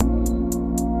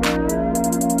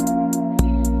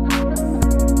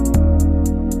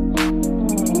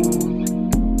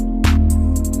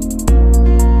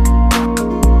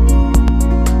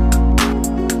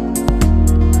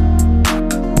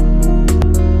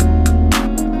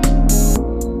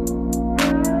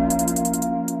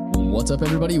What's up,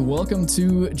 everybody? Welcome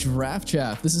to Draft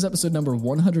Chaff. This is episode number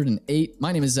 108.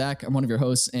 My name is Zach. I'm one of your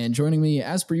hosts, and joining me,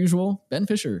 as per usual, Ben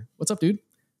Fisher. What's up, dude?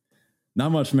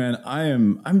 Not much, man.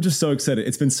 I'm just so excited.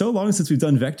 It's been so long since we've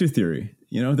done vector theory.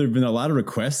 You know, there have been a lot of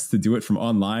requests to do it from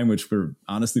online, which were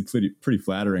honestly pretty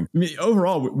flattering. I mean,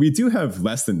 overall, we do have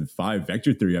less than 5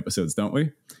 vector theory episodes, don't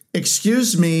we?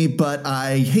 Excuse me, but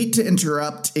I hate to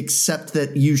interrupt, except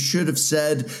that you should have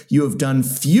said you have done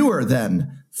fewer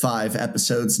than 5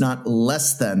 episodes, not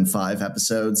less than 5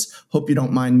 episodes. Hope you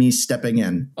don't mind me stepping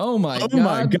in. Oh my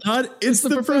God. It's the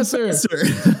professor.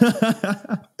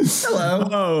 Hello.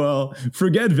 Oh, well,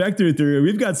 forget vector theory.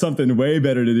 We've got something way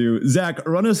better to do. Zach,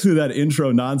 run us through that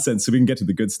intro nonsense so we can get to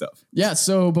the good stuff. Yeah,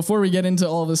 so before we get into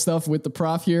all this stuff with the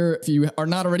prof here, if you are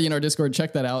not already in our Discord,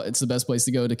 check that out. It's the best place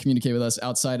to go to communicate with us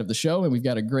outside of the show, and we've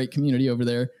got a great community over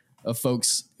there of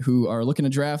folks who are looking to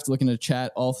draft, looking to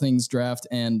chat all things draft,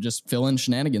 and just fill in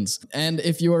shenanigans. And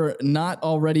if you're not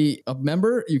already a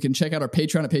member, you can check out our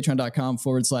Patreon at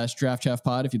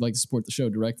patreon.com/draftchaffpod if you'd like to support the show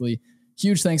directly.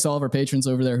 Huge thanks to all of our patrons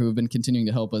over there who have been continuing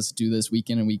to help us do this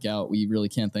week in and week out. We really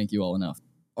can't thank you all enough.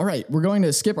 All right, we're going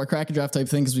to skip our crack and draft type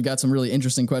thing because we've got some really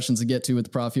interesting questions to get to with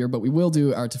the prof here, but we will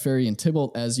do our Teferi and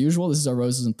Tybalt as usual. This is our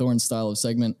Roses and Thorns style of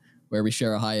segment where we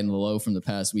share a high and a low from the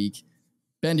past week.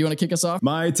 Ben, do you want to kick us off?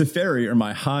 My Teferi, or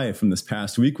my high from this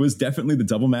past week, was definitely the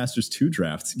Double Masters 2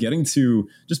 draft. Getting to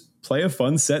just play a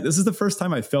fun set. This is the first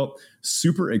time I felt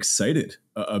super excited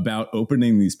about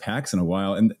opening these packs in a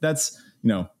while. And that's, you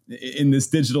know, in this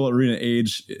digital arena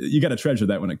age, you got to treasure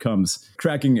that when it comes.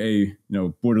 Cracking a,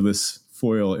 borderless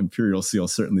foil Imperial Seal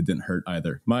certainly didn't hurt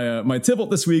either. My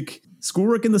Tybalt this week,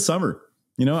 schoolwork in the summer.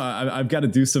 You know, I've got to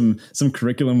do some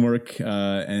curriculum work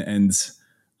and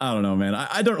I don't know, man.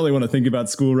 I don't really want to think about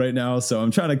school right now, so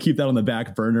I'm trying to keep that on the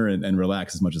back burner and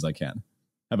relax as much as I can.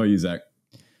 How about you, Zach?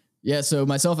 Yeah, so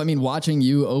myself, watching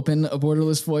you open a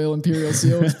borderless foil Imperial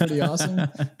Seal was pretty awesome.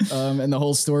 And the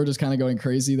whole store just kind of going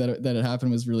crazy that it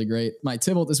happened was really great. My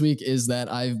Tybalt this week is that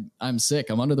I'm sick.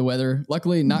 I'm under the weather.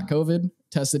 Luckily, not COVID.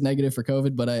 Tested negative for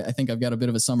COVID, but I think I've got a bit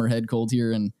of a summer head cold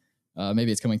here, and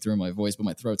maybe it's coming through in my voice, but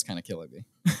my throat's kind of killing me.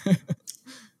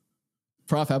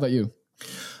 Prof, how about you?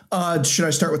 Should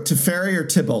I start with Teferi or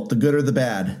Tybalt, the good or the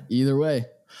bad? Either way.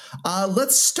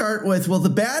 Let's start with, the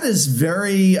bad is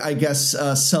very,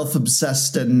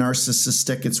 self-obsessed and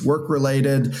narcissistic. It's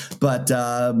work-related, but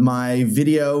my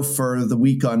video for the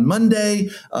week on Monday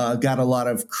got a lot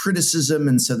of criticism,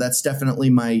 and so that's definitely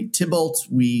my Tybalt.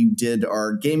 We did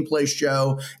our gameplay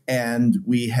show, and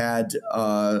we had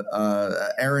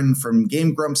Aaron from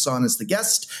Game Grumps on as the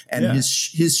guest, and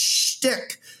his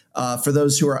shtick, for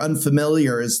those who are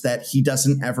unfamiliar, is that he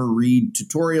doesn't ever read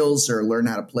tutorials or learn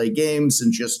how to play games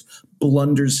and just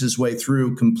blunders his way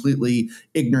through, completely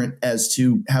ignorant as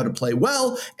to how to play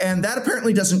well. And that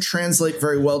apparently doesn't translate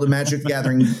very well to Magic the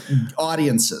Gathering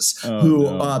audiences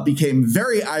who became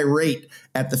very irate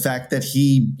at the fact that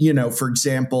he, for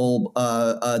example,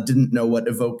 didn't know what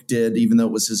Evoke did, even though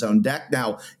it was his own deck.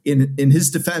 Now, in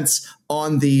his defense,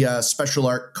 on the special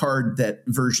art card, that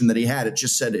version that he had, it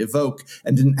just said Evoke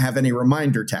and didn't have any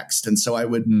reminder text. And so I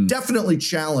would definitely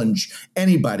challenge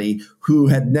anybody who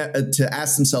had to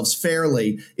ask themselves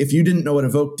fairly, if you didn't know what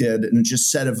Evoke did and it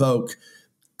just said Evoke,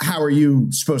 how are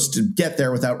you supposed to get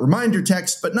there without reminder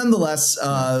text? But nonetheless,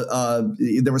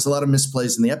 there was a lot of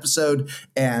misplays in the episode,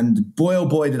 and boy, oh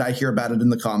boy, did I hear about it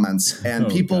in the comments. And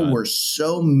people were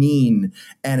so mean,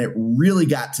 and it really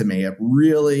got to me. It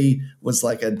really was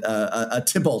like a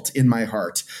Tybalt in my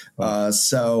heart.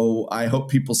 So I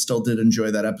hope people still did enjoy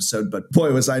that episode. But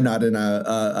boy, was I not in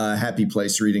a happy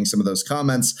place reading some of those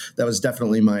comments. That was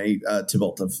definitely my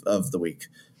Tybalt of the week.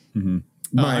 Mm-hmm.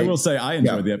 I will say I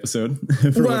enjoyed the episode.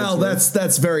 Well,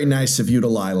 that's very nice of you to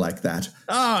lie like that.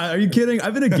 Are you kidding?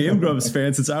 I've been a Game Grumps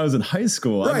fan since I was in high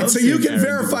school. Right, so you can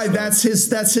verify that's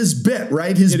his bit,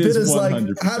 right? His bit is 100%.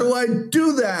 Like, how do I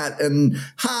do that? And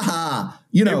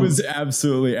it was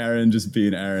absolutely Aaron just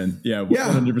being Aaron. Yeah,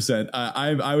 100%.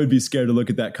 I would be scared to look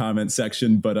at that comment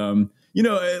section, but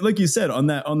like you said, on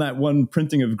that one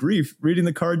printing of Grief, reading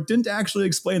the card didn't actually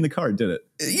explain the card, did it?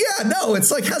 Yeah, no, it's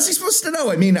like, how's he supposed to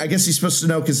know? I guess he's supposed to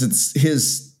know because it's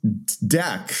his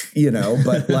deck,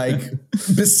 but like,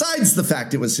 besides the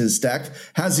fact it was his deck,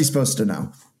 how's he supposed to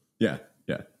know? Yeah.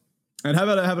 And how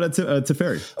about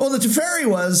Teferi? Well, the Teferi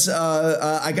was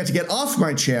I got to get off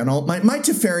my channel. My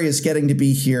Teferi is getting to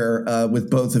be here with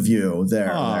both of you.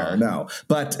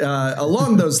 But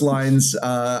along those lines,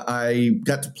 I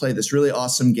got to play this really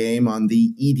awesome game on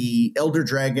the ED Elder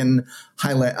Dragon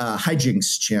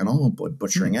Hijinks channel. I'm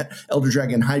butchering it. Elder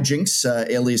Dragon Hijinks,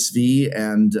 Alias V,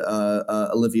 and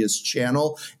Olivia's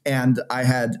channel. And I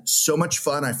had so much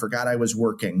fun. I forgot I was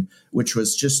working, which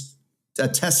was just a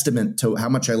testament to how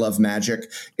much I love Magic.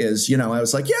 Is, I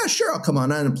was like, yeah, sure, I'll come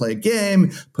on in and play a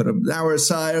game, put an hour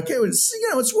aside. Okay,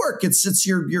 it's work. It's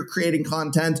you're creating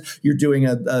content. You're doing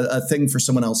a thing for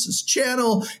someone else's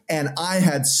channel. And I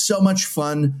had so much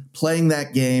fun playing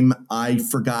that game. I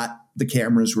forgot the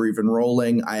cameras were even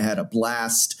rolling. I had a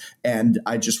blast, and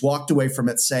I just walked away from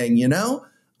it saying,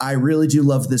 I really do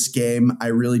love this game. I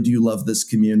really do love this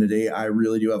community. I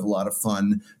really do have a lot of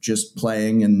fun just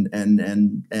playing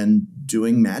and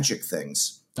doing Magic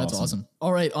things. That's awesome.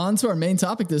 All right, on to our main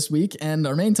topic this week, and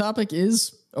our main topic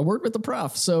is a word with the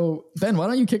prof. So Ben, why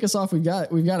don't you kick us off? We've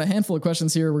got a handful of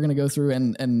questions here we're going to go through,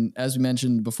 and as we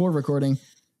mentioned before recording,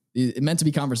 it meant to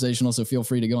be conversational, so feel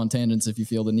free to go on tangents if you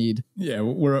feel the need. Yeah,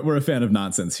 we're a fan of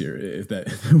nonsense here, if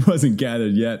that wasn't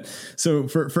gathered yet. So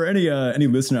for any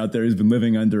listener out there who's been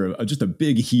living under just a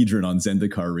big hedron on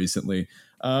Zendikar recently,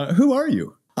 who are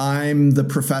you? I'm the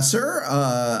professor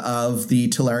of the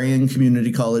Tolarian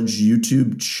Community College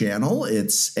YouTube channel.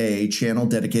 It's a channel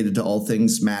dedicated to all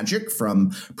things Magic,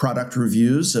 from product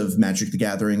reviews of Magic the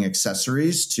Gathering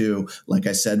accessories to, like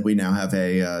I said, we now have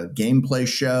a gameplay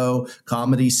show,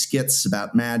 comedy skits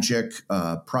about Magic,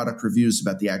 product reviews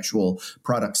about the actual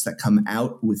products that come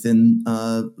out within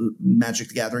Magic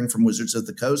the Gathering from Wizards of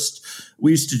the Coast.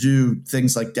 We used to do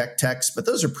things like deck techs, but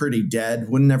those are pretty dead.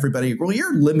 Wouldn't everybody? Well,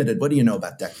 you're limited. What do you know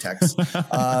about deck techs?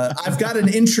 I've got an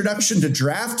introduction to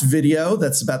draft video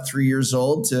that's about 3 years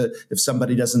old. If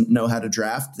somebody doesn't know how to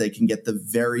draft, they can get the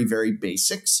very, very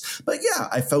basics. But yeah,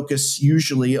 I focus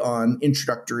usually on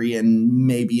introductory and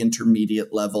maybe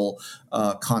intermediate level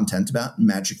content about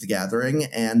Magic the Gathering.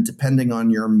 And depending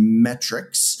on your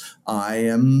metrics, I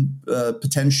am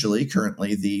potentially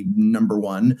currently the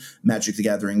 #1 Magic the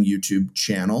Gathering YouTube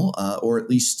channel, or at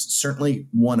least certainly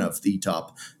one of the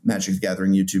top Magic the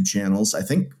Gathering YouTube channels. I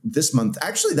think this month,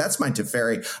 actually, that's my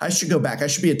Teferi. I should go back. I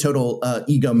should be a total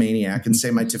egomaniac and say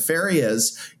my Teferi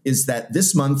is that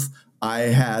this month I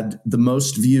had the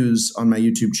most views on my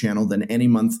YouTube channel than any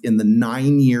month in the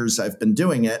 9 years I've been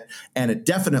doing it. And it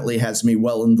definitely has me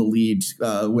well in the lead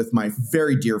with my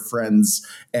very dear friends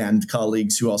and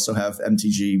colleagues who also have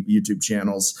MTG YouTube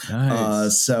channels.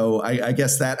 Nice. So I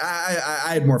guess that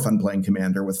I had more fun playing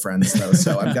Commander with friends, though.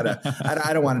 So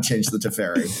I don't want to change the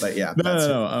Teferi, but yeah.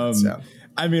 No.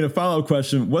 I mean, a follow-up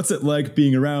question. What's it like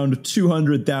being around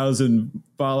 200,000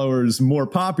 followers more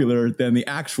popular than the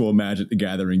actual Magic the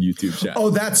Gathering YouTube channel? Oh,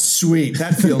 that's sweet.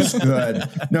 That feels good.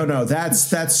 No,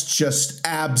 that's just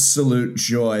absolute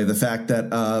joy. The fact that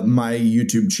my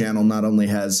YouTube channel not only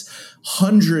has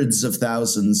hundreds of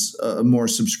thousands more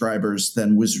subscribers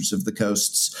than Wizards of the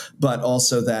Coast's, but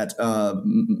also that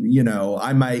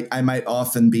I might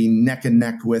often be neck and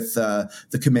neck with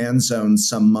the Command Zone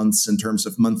some months in terms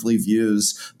of monthly views,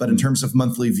 but in terms of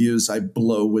monthly views, I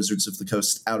blow Wizards of the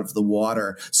Coast out of the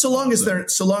water. So long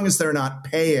as they're not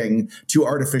paying to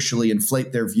artificially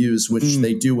inflate their views, which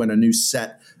they do when a new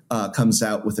set comes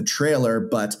out with a trailer,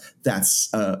 but that's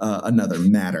another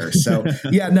matter. So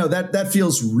yeah, no, that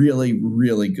feels really,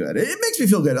 really good. It makes me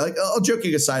feel good. Like, all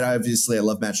joking aside, I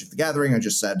love Magic the Gathering. I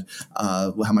just said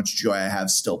how much joy I have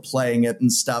still playing it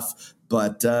and stuff.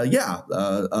 But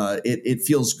it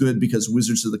feels good because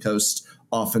Wizards of the Coast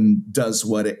often does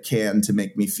what it can to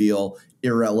make me feel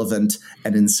irrelevant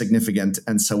and insignificant.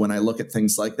 And so when I look at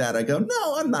things like that, I go,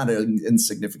 no, I'm not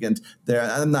insignificant.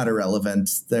 I'm not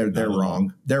irrelevant. They're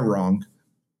wrong. They're wrong.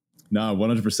 No,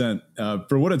 100%.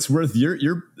 For what it's worth,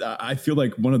 you're I feel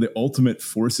like one of the ultimate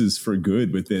forces for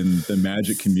good within the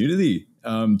Magic community.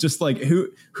 Just like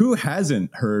who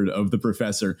hasn't heard of the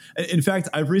professor? In fact,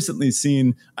 I've recently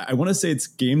seen, I want to say it's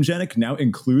GameGenic now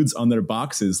includes on their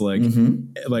boxes like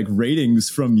ratings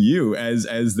from you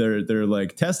as their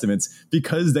like testaments,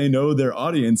 because they know their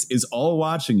audience is all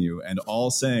watching you and all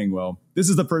saying, well, this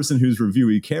is the person whose review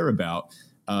we care about.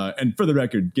 And for the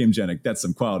record, GameGenic, that's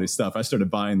some quality stuff. I started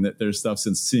buying their stuff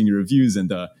since seeing your reviews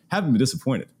and haven't been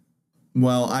disappointed.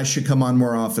 Well, I should come on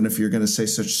more often if you're going to say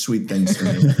such sweet things to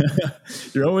me.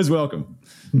 You're always welcome.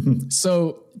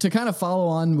 So to kind of follow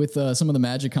on with some of the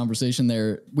Magic conversation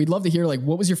there, we'd love to hear, like,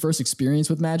 what was your first experience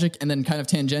with Magic? And then kind of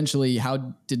tangentially,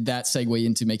 how did that segue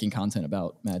into making content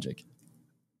about Magic?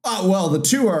 Well, the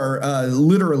two are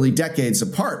literally decades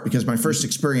apart because my first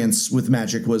experience with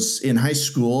Magic was in high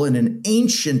school in an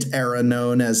ancient era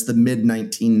known as the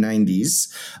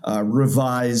mid-1990s.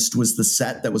 Revised was the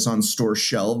set that was on store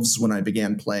shelves when I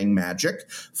began playing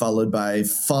Magic, followed by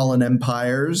Fallen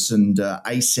Empires and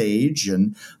Ice Age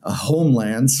and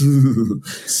Homelands,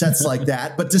 sets like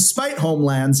that. But despite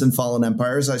Homelands and Fallen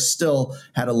Empires, I still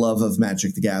had a love of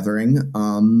Magic the Gathering.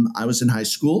 I was in high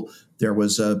school. There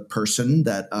was a person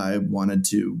that I wanted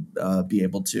to be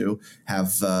able to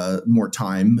have more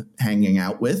time hanging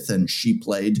out with, and she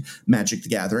played Magic the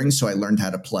Gathering. So I learned how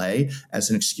to play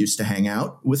as an excuse to hang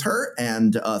out with her.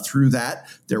 And through that,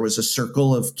 there was a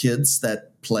circle of kids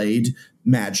that played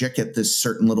Magic at this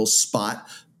certain little spot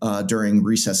during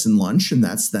recess and lunch. And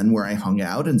that's then where I hung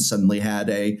out and suddenly had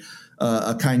a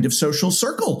kind of social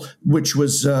circle, which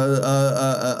was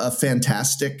a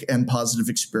fantastic and positive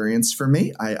experience for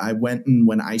me. I went, and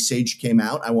when Ice Age came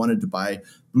out, I wanted to buy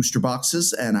booster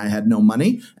boxes and I had no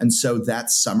money. And so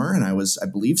that summer, and I was, I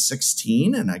believe,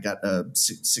 16, and I got a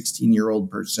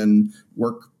 16-year-old person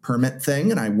work permit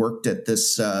thing. And I worked at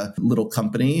this little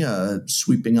company,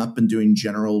 sweeping up and doing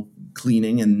general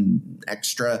cleaning and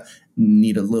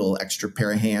need a little extra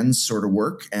pair of hands sort of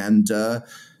work. And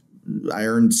I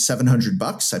earned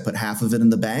 $700. I put half of it in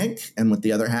the bank, and with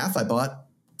the other half, I bought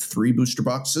 3 booster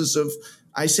boxes of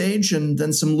Ice Age and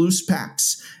then some loose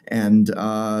packs. And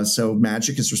so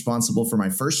Magic is responsible for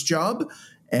my first job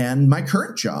and my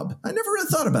current job. I never really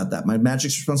thought about that. My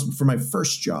Magic's responsible for my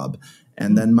first job,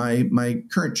 and then my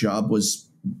current job was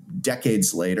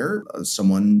decades later.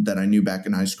 Someone that I knew back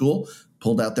in high school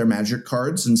pulled out their Magic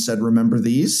cards and said, "Remember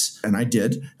these?" And I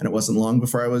did. And it wasn't long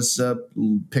before I was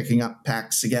picking up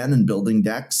packs again and building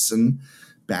decks and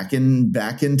back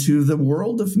into the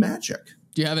world of Magic.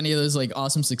 Do you have any of those like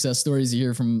awesome success stories you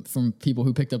hear from people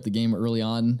who picked up the game early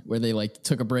on, where they like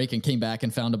took a break and came back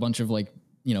and found a bunch of like,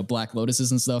 you know, Black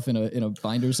Lotuses and stuff in a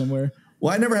binder somewhere?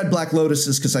 Well, I never had Black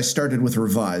Lotuses because I started with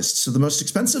Revised. So the most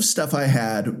expensive stuff I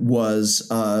had was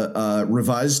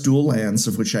Revised Dual Lands,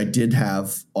 of which I did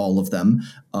have all of them.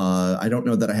 I don't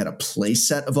know that I had a play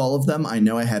set of all of them. I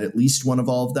know I had at least one of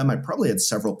all of them. I probably had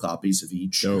several copies of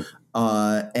each. Dope.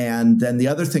 And then the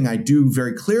other thing I do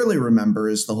very clearly remember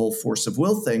is the whole Force of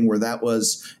Will thing, where that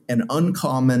was an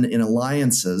uncommon in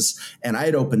alliances. And I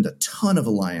had opened a ton of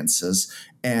alliances.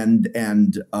 And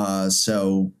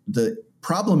so the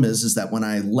problem is that when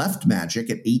I left Magic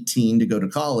at 18 to go to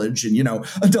college, and, you know,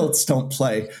 adults don't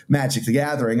play Magic the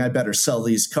Gathering, I better sell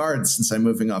these cards since I'm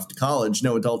moving off to college.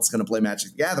 No adult's going to play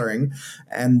Magic the Gathering.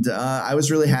 And I was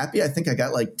really happy. I think I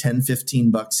got like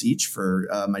 $10-15 each for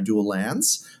my dual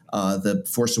lands. The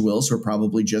Force of Wills were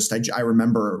probably just, I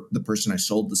remember the person I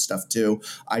sold the stuff to,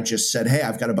 I just said, "Hey,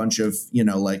 I've got a bunch of, you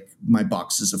know, like my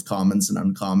boxes of commons and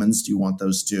uncommons. Do you want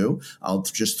those too? I'll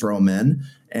just throw them in."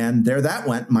 And there that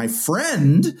went. My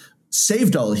friend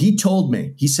saved all. He told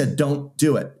me, he said, "Don't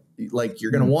do it. Like,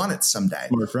 you're going to want it someday."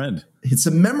 My friend. It's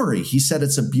a memory. He said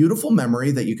it's a beautiful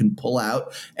memory that you can pull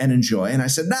out and enjoy. And I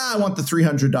said, "Nah, I want the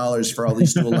 $300 for all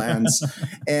these dual lands."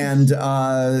 And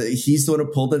he's the one who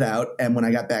pulled it out. And when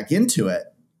I got back into it,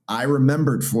 I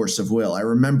remembered Force of Will. I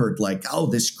remembered like, oh,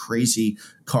 this crazy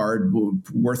card,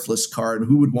 worthless card.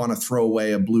 Who would want to throw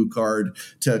away a blue card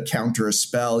to counter a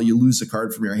spell? You lose a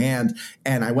card from your hand.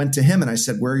 And I went to him and I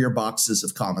said, "Where are your boxes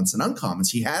of commons and uncommons?"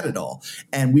 He had it all.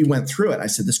 And we went through it. I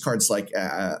said, "This card's like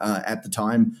at the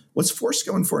time, what's Force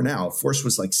going for now?" Force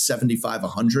was like 75,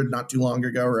 100 not too long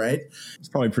ago, right? It's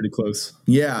probably pretty close.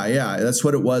 Yeah. That's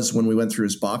what it was when we went through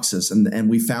his boxes. And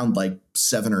we found like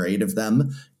 7 or 8 of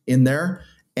them in there.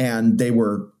 And they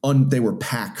were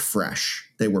pack fresh.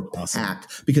 They were pack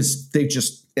because they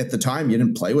just, at the time, you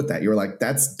didn't play with that. You were like,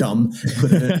 "That's dumb.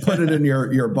 Put it in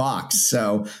your box."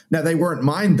 So now they weren't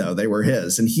mine though; they were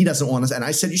his, and he doesn't want to. And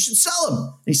I said, "You should sell them."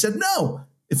 And he said, "No.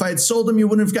 If I had sold them, you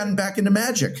wouldn't have gotten back into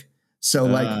Magic." So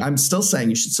like, I'm still saying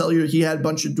you should sell your. He had a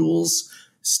bunch of duels.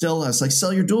 Still, I was like,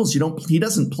 "Sell your duels. You don't. He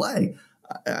doesn't play."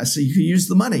 I said, "You could use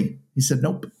the money." He said,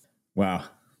 "Nope." Wow,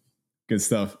 good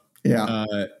stuff. Yeah.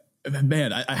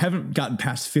 Man, I haven't gotten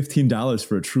past $15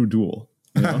 for a true duel.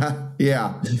 You know?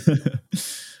 Yeah.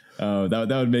 That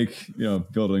would make, you know,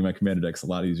 building my commander decks a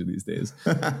lot easier these days.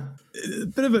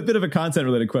 bit of a content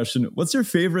related question. What's your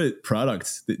favorite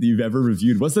product that you've ever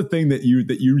reviewed? What's the thing that you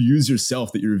use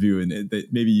yourself that you review and that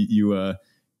maybe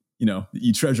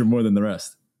you treasure more than the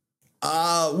rest?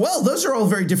 Well, those are all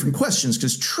very different questions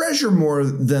because treasure more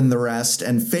than the rest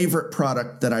and favorite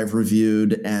product that I've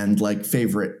reviewed and like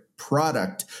favorite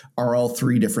product are all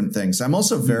three different things. I'm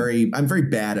also very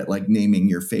bad at like naming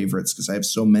your favorites because I have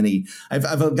so many.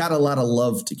 I've got a lot of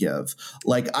love to give.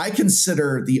 Like I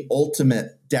consider the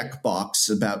ultimate deck box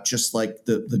about just like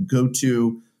the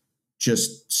go-to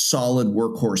just solid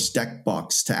workhorse deck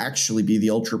box to actually be the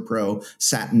Ultra Pro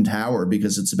Satin Tower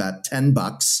because it's about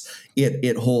 $10.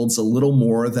 It holds a little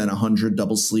more than 100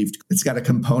 double sleeved. It's got a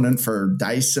component for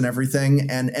dice and everything,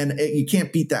 and you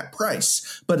can't beat that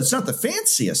price. But it's not the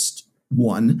fanciest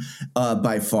one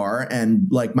by far, and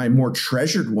like my more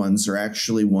treasured ones are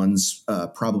actually ones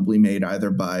probably made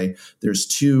either by there's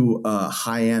two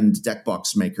high-end deck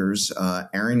box makers,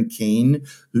 Aaron Kane,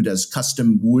 who does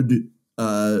custom wood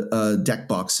deck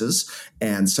boxes,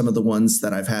 and some of the ones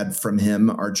that I've had from him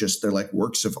are just, they're like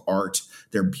works of art.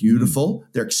 They're beautiful.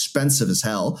 They're expensive as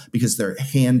hell because they're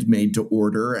handmade to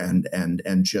order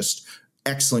and just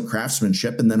excellent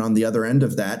craftsmanship. And then on the other end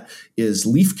of that is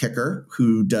Leaf Kicker,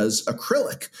 who does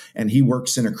acrylic, and he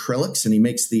works in acrylics and he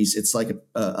makes these, it's like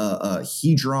a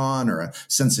Hedron or a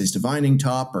Sensei's Divining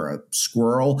Top or a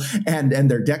squirrel,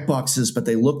 and they're deck boxes, but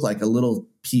they look like a little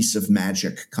piece of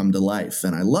magic come to life.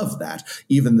 And I love that,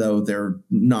 even though they're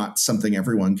not something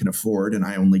everyone can afford. And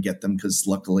I only get them because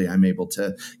luckily I'm able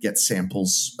to get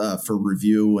samples for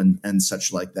review and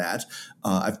such like that.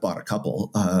 I've bought a couple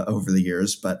over the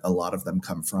years, but a lot of them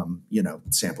come from,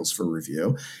 samples for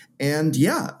review. And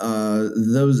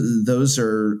those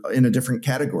are in a different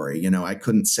category. I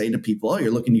couldn't say to people, oh, you're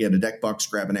looking to get a deck box,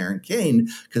 grab an Aaron Kane,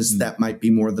 because that might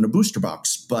be more than a booster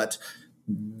box. But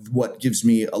what gives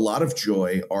me a lot of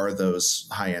joy are those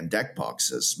high-end deck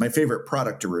boxes. My favorite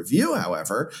product to review,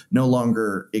 however, no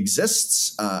longer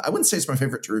exists. I wouldn't say it's my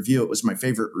favorite to review. It was my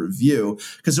favorite review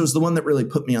because it was the one that really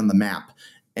put me on the map.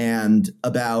 And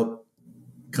about,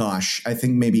 I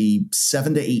think maybe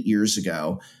 7 to 8 years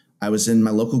ago, I was in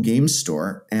my local game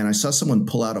store and I saw someone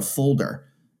pull out a folder,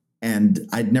 and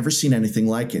I'd never seen anything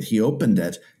like it. He opened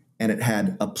it, and it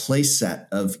had a play set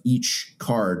of each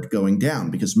card going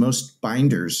down because most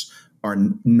binders are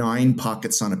 9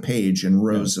 pockets on a page in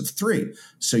rows of 3.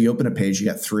 So you open a page, you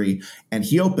got 3, and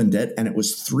he opened it, and it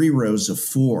was 3 rows of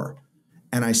 4.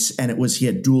 And he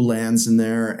had dual lands in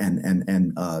there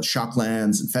and shock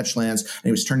lands and fetch lands, and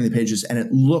he was turning the pages, and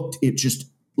it just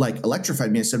like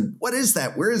electrified me. I said, what is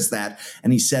that? Where is that?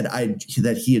 And he said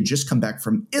that he had just come back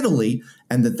from Italy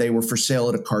and that they were for sale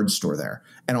at a card store there.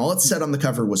 And all it said on the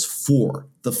cover was 4,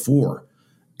 the 4.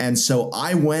 And so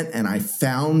I went and I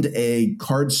found a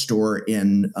card store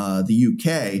in the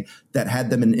UK that had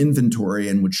them in inventory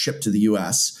and would ship to the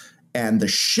US. And the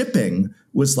shipping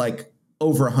was like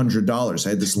over $100. I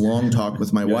had this long talk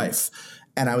with my wife.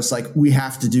 And I was like, we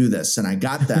have to do this. And I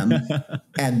got them.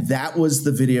 And that was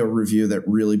the video review that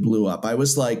really blew up. I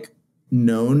was like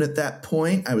known at that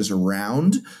point. I was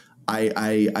around.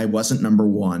 I wasn't number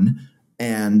one.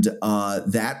 And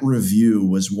that review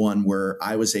was one where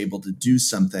I was able to do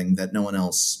something that no one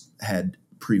else had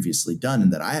previously done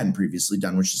and that I hadn't previously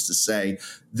done, which is to say,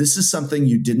 this is something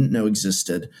you didn't know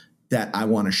existed that I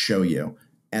want to show you.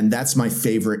 And that's my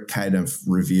favorite kind of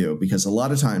review, because a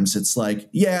lot of times it's like,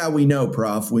 yeah, we know,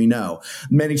 Prof, we know.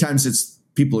 Many times it's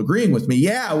people agreeing with me.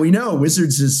 Yeah, we know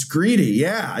Wizards is greedy.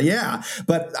 Yeah.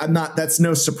 But that's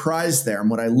no surprise there. And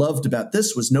what I loved about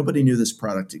this was nobody knew this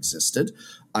product existed.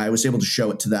 I was able to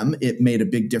show it to them. It made a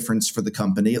big difference for the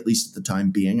company, at least at the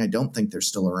time being. I don't think they're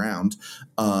still around.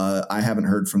 I haven't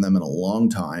heard from them in a long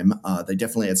time. They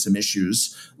definitely had some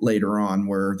issues later on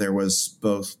where there was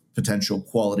both potential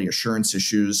quality assurance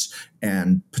issues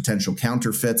and potential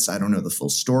counterfeits. I don't know the full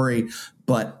story,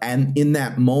 and in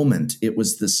that moment, it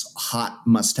was this hot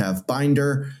must-have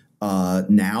binder.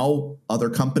 Now other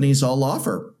companies all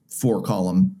offer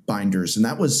 4-column binders. And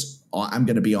that was, I'm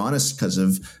going to be honest, because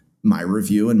of my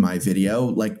review and my video,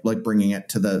 like bringing it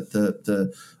to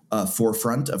the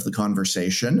forefront of the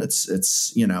conversation.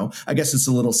 It's I guess it's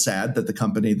a little sad that the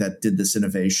company that did this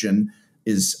innovation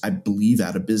is, I believe,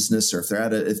 out of business, or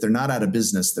if they're not out of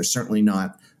business, they're certainly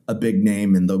not a big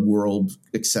name in the world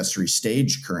accessory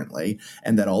stage currently,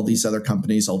 and that all these other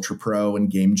companies, Ultra Pro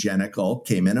and GameGenic, all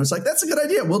came in. I was like, that's a good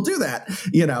idea. We'll do that,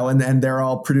 and they're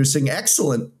all producing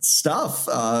excellent stuff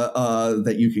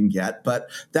that you can get. But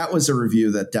that was a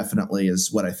review that definitely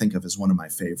is what I think of as one of my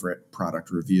favorite product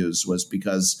reviews, was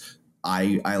because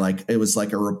I like, it was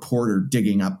like a reporter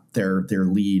digging up their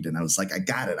lead, and I was like, I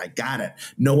got it.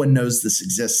 No one knows this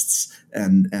exists,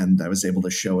 and I was able to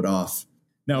show it off.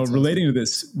 Now, relating to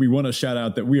this, we want to shout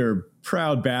out that we are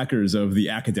proud backers of The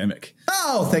Academic.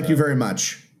 Oh, thank you very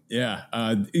much. Yeah.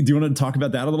 Do you want to talk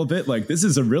about that a little bit? Like, this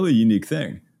is a really unique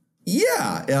thing.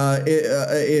 Yeah,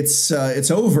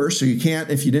 it's over, so you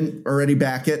can't, if you didn't already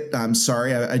back it. I'm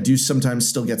sorry. I do sometimes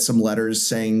still get some letters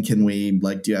saying, "Can we,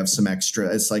 like, do you have some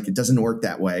extra?" It's like, it doesn't work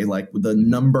that way. Like, the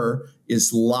number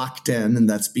is locked in, and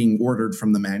that's being ordered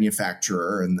from the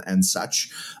manufacturer and such.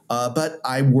 But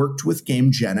I worked with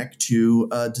GameGenic to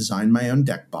design my own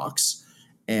deck box.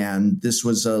 And this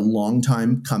was a long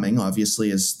time coming, obviously,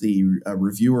 as the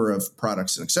reviewer of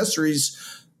products and accessories.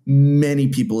 Many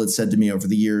people had said to me over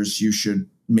the years, you should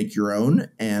make your own.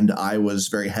 And I was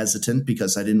very hesitant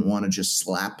because I didn't want to just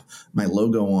slap my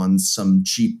logo on some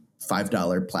cheap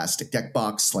 $5 plastic deck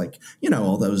box, like,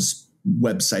 all those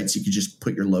websites you could just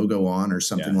put your logo on or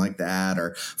something like that,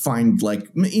 or find, like,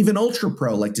 even Ultra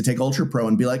Pro, like to take Ultra Pro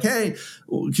and be like, hey,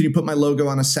 can you put my logo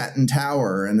on a satin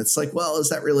tower? And it's like, well, is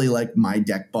that really like my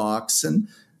deck box? And,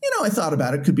 I thought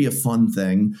about it, could be a fun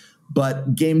thing.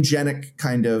 But GameGenic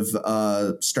kind of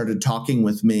started talking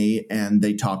with me, and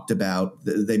they talked about,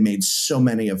 they made so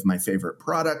many of my favorite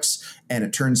products. And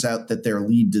it turns out that their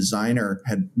lead designer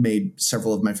had made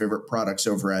several of my favorite products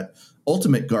over at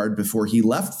Ultimate Guard before he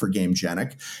left for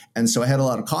GameGenic. And so I had a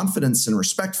lot of confidence and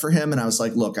respect for him. And I was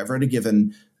like, look, I've already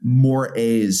given more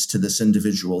A's to this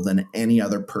individual than any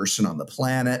other person on the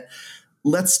planet.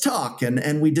 Let's talk.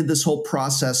 And we did this whole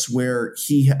process where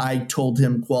I told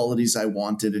him qualities I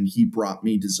wanted, and he brought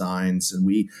me designs, and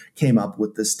we came up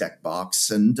with this deck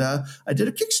box. And I did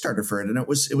a Kickstarter for it, and it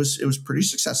was pretty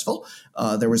successful.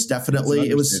 There was definitely,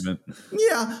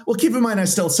 yeah. Well, keep in mind,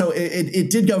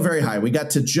 it did go very high. We got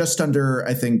to just under,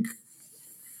 I think,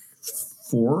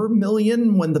 4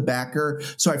 million when the backer.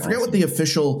 So I forget what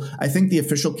I think the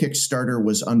official Kickstarter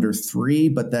was under 3,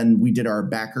 but then we did our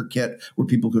backer kit where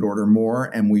people could order more,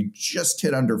 and we just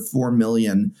hit under 4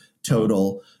 million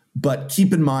total. But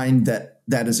keep in mind that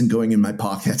isn't going in my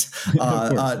pocket,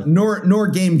 nor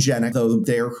GameGenic, though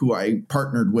they're who I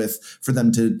partnered with for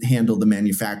them to handle the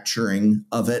manufacturing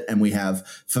of it. And we have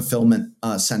fulfillment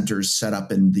centers set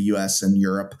up in the US and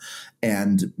Europe.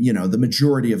 And, the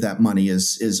majority of that money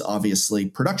is obviously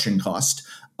production cost.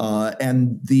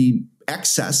 And the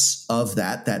excess of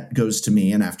that goes to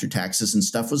me, and after taxes and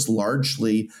stuff, was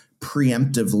largely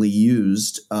preemptively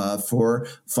used for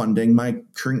funding my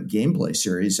current gameplay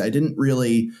series. I didn't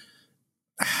really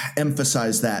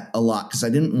emphasize that a lot because I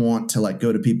didn't want to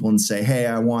go to people and say, hey,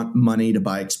 I want money to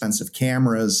buy expensive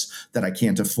cameras that I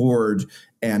can't afford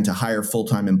and to hire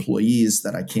full-time employees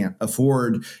that I can't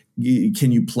afford.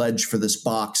 Can you pledge for this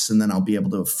box and then I'll be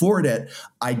able to afford it?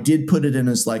 I did put it in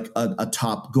as a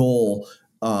top goal,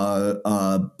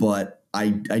 but I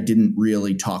didn't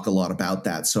really talk a lot about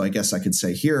that. So I guess I could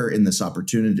say here in this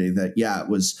opportunity that, it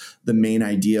was, the main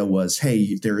idea was,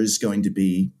 hey, there is going to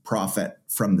be profit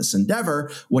from this endeavor.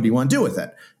 What do you want to do with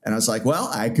it? And I was like, well,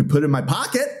 I could put it in my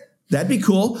pocket. That'd be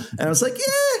cool. And I was like,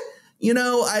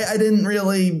 I didn't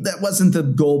really, that wasn't the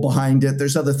goal behind it.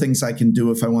 There's other things I can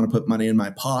do if I want to put money in my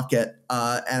pocket.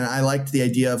 And I liked the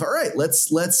idea of, all right, let's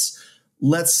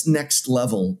next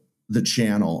level the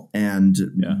channel, and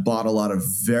bought a lot of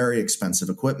very expensive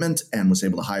equipment and was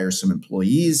able to hire some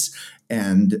employees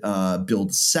and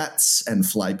build sets and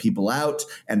fly people out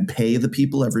and pay the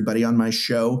people. Everybody on my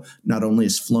show not only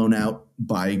is flown out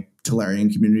by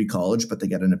Tolarian Community College, but they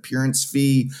get an appearance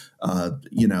fee.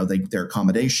 Their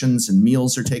accommodations and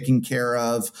meals are taken care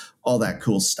of, all that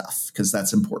cool stuff, because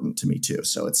that's important to me too.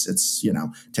 So it's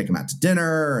take them out to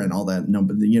dinner and all that. No,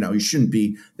 but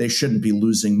they shouldn't be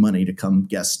losing money to come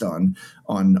guest on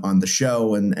the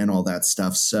show and all that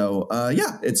stuff. So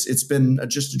it's been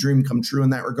just a dream come true in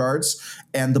that regards.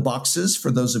 And the boxes,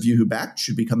 for those of you who backed,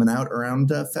 should be coming out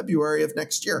around February of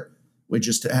next year. We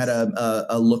just had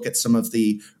a look at some of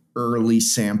the early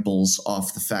samples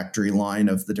off the factory line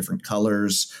of the different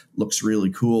colors. Looks really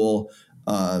cool.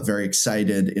 Very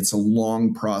excited. It's a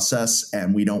long process,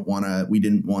 and we didn't want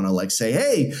to say,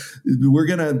 hey, we're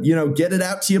going to, get it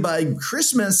out to you by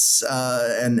Christmas.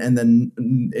 And then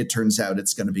it turns out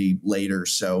it's going to be later.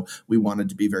 So we wanted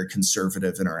to be very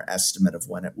conservative in our estimate of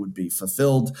when it would be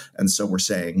fulfilled. And so we're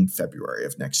saying February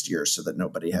of next year so that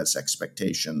nobody has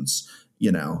expectations,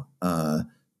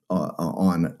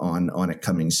 on it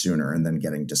coming sooner and then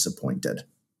getting disappointed.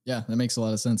 Yeah, that makes a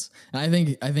lot of sense. And I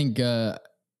think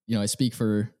I speak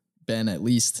for Ben, at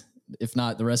least, if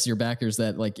not the rest of your backers,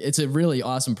 that it's a really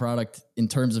awesome product in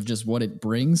terms of just what it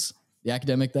brings, the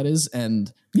academic that is.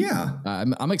 And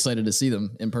I'm excited to see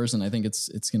them in person. I think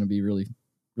it's going to be really,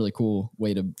 really cool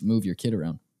way to move your kid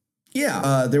around.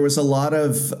 Yeah, there was a lot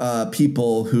of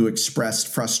people who expressed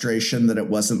frustration that it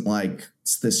wasn't like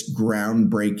this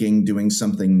groundbreaking doing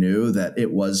something new, that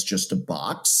it was just a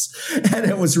box. And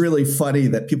it was really funny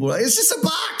that people were like, it's just a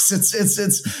box.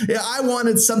 It's yeah, I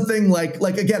wanted something like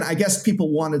again, I guess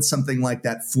people wanted something like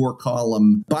that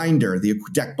 4-column binder, the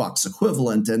deck box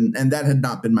equivalent. And that had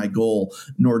not been my goal,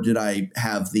 nor did I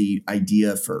have the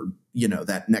idea for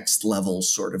that next level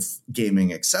sort of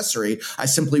gaming accessory. I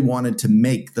simply wanted to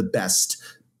make the best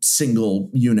single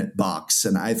unit box.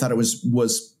 And I thought it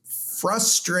was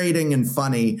frustrating and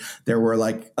funny. There were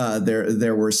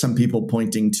there were some people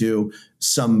pointing to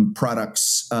some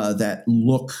products that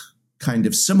look kind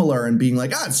of similar and being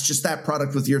like, it's just that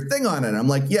product with your thing on it. I'm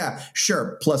like, yeah,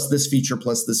 sure. Plus this feature,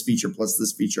 plus this feature, plus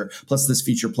this feature, plus this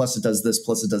feature, plus it does this,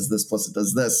 plus it does this, plus it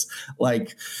does this.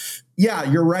 Like, yeah,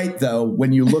 you're right, though.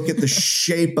 When you look at the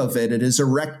shape of it, it is a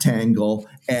rectangle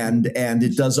and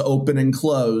it does open and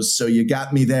close. So you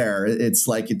got me there. It's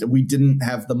like we didn't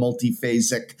have the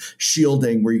multiphasic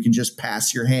shielding where you can just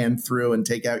pass your hand through and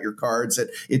take out your cards.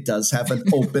 It does have an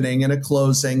opening and a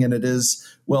closing, and it is,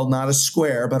 well, not a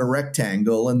square, but a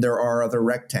rectangle. And there are other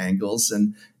rectangles.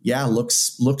 And yeah,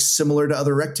 looks similar to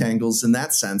other rectangles in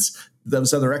that sense.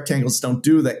 Those other rectangles don't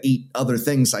do the 8 other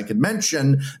things I could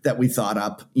mention that we thought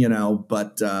up,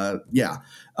 but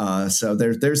so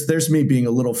there's me being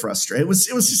a little frustrated. It was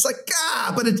just like,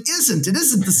 but it isn't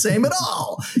the same at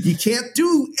all. You can't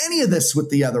do any of this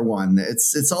with the other one.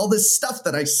 It's all this stuff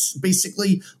that I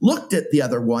basically looked at the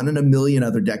other one and a million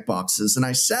other deck boxes. And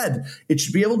I said, it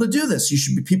should be able to do this.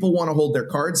 People want to hold their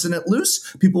cards in it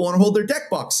loose. People want to hold their deck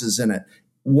boxes in it.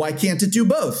 Why can't it do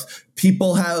both?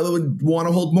 People want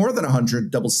to hold more than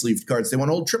 100 double-sleeved cards. They want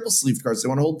to hold triple-sleeved cards. They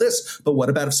want to hold this. But what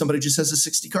about if somebody just has a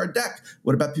 60-card deck?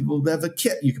 What about people who have a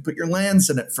kit? You can put your lands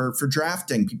in it for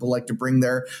drafting. People like to bring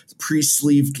their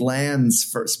pre-sleeved lands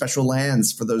for special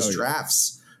lands for those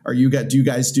drafts. Do you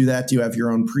guys do that? Do you have your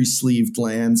own pre-sleeved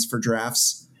lands for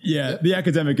drafts? Yeah, the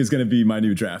Academic is going to be my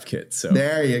new draft kit. So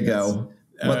there you go.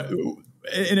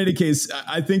 In any case,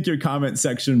 I think your comment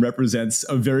section represents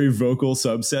a very vocal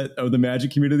subset of the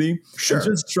Magic community. Sure. And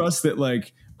just trust that,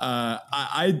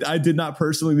 I did not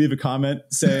personally leave a comment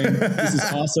saying this is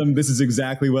awesome, this is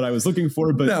exactly what I was looking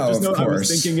for, but just know I was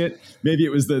thinking it. Maybe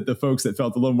it was the folks that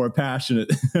felt a little more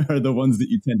passionate are the ones that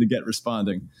you tend to get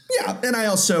responding. Yeah, and I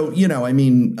also,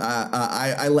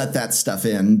 I let that stuff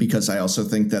in because I also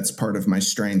think that's part of my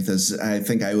strength. Is I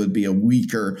think I would be a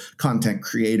weaker content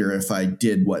creator if I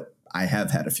did what I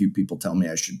have had a few people tell me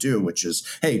I should do, which is,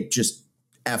 hey, just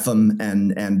F them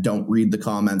and don't read the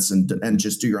comments and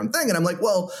just do your own thing. And I'm like,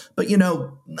 well, but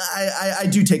I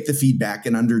do take the feedback,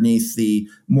 and underneath the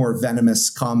more venomous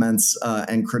comments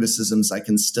and criticisms, I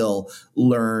can still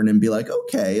learn and be like,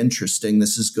 okay, interesting.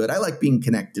 This is good. I like being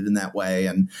connected in that way.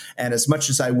 And as much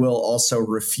as I will also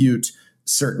refute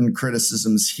certain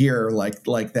criticisms here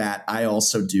like that, I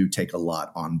also do take a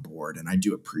lot on board, and I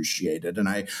do appreciate it. And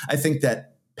I think that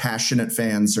passionate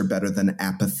fans are better than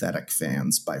apathetic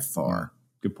fans by far.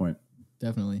 Good point.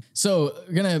 Definitely. So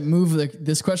we're going to move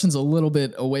this question's a little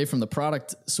bit away from the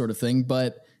product sort of thing,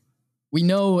 but we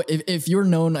know if you're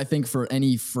known, I think, for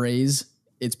any phrase,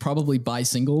 it's probably buy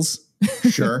singles.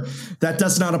 Sure. That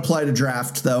does not apply to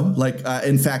draft, though.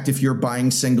 In fact, if you're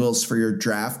buying singles for your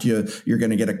draft, you're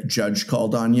going to get a judge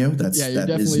called on you. That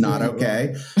is not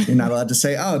okay. You're not allowed to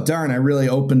say, oh, darn, I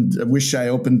wish I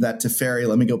opened that Teferi.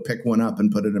 Let me go pick one up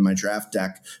and put it in my draft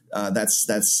deck. I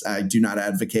do not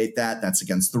advocate that. That's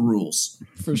against the rules.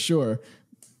 For sure.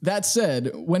 That said,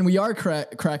 when we are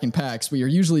cracking packs, we are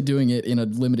usually doing it in a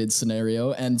limited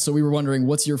scenario. And so we were wondering,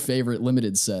 what's your favorite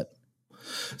limited set?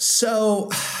 So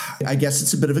I guess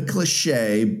it's a bit of a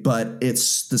cliche, but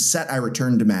it's the set I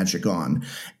returned to Magic on.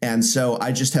 And so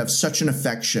I just have such an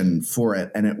affection for it.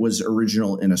 And it was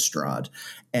original Innistrad.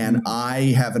 And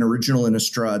I have an original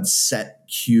Innistrad set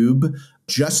cube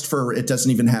just for, it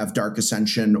doesn't even have Dark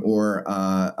Ascension or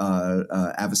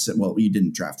Avacyn. Well, you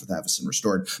didn't draft with Avacyn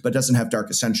Restored, but it doesn't have Dark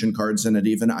Ascension cards in it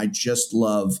even. I just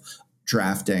love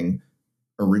drafting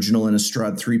original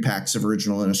Innistrad, 3 packs of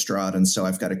original Innistrad. And so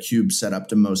I've got a cube set up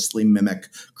to mostly mimic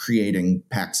creating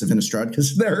packs of Innistrad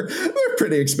because they're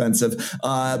pretty expensive.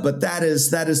 But that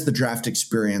is the draft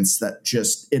experience that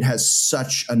it has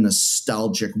such a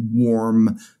nostalgic,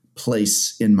 warm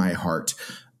place in my heart.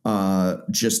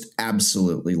 Just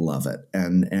absolutely love it.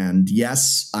 And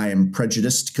yes, I am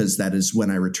prejudiced because that is when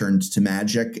I returned to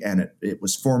Magic and it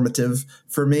was formative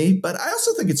for me, but I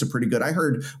also think it's a pretty good, I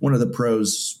heard one of the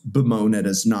pros bemoan it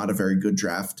as not a very good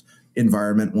draft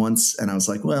environment once. And I was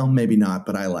like, well, maybe not,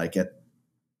 but I like it.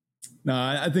 No,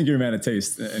 I think you're a man of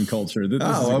taste and culture. This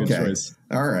is a good choice.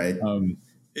 All right.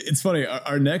 It's funny.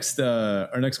 Our next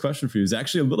question for you is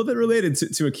actually a little bit related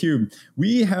to a cube.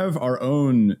 We have our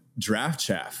own Draft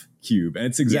Chaff cube, and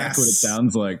it's exactly what it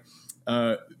sounds like.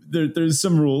 There's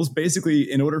some rules. Basically,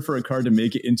 in order for a card to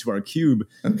make it into our cube,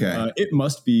 it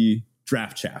must be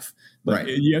Draft Chaff. Like,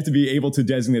 right. You have to be able to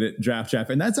designate it Draft Chaff,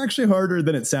 and that's actually harder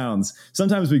than it sounds.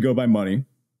 Sometimes we go by money.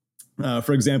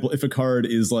 For example, if a card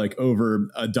is like over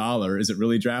 $1, is it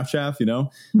really Draft Chaff? You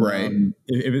know, right?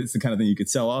 If it's the kind of thing you could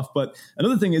sell off. But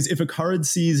another thing is, if a card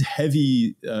sees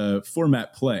heavy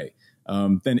format play,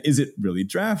 then is it really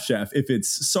Draft Chaff? If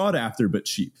it's sought after but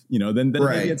cheap, you know, then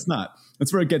right. Maybe it's not.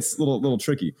 That's where it gets a little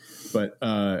tricky. But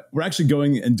we're actually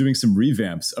going and doing some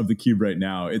revamps of the cube right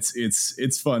now.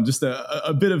 It's fun. Just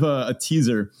a bit of a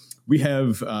teaser. We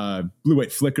have blue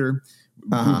white flicker,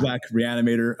 blue black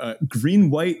reanimator, green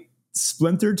white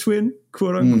Splinter Twin,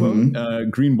 quote unquote. Mm-hmm.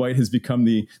 Green white has become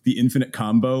the infinite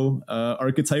combo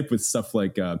archetype with stuff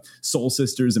like Soul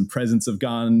Sisters and Presence of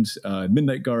Gond,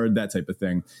 Midnight Guard, that type of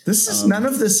thing. This is none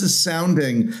of this is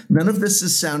sounding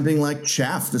like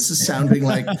chaff. This is sounding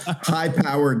like high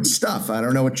powered stuff. I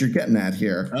don't know what you're getting at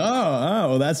here. Oh,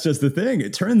 well, that's just the thing.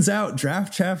 It turns out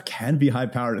Draft Chaff can be high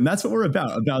powered, and that's what we're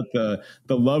about the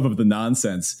love of the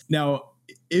nonsense. Now,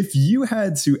 if you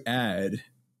had to add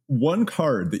one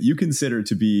card that you consider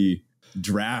to be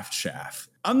Draft Chaff,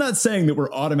 I'm not saying that we're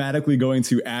automatically going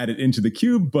to add it into the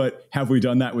cube, but have we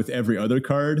done that with every other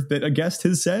card that a guest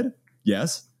has said?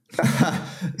 Yes.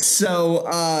 So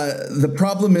the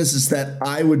problem is that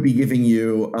I would be giving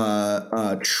you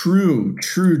true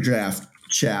Draft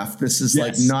Chaff. This is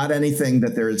like not anything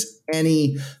that there is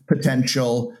any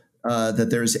potential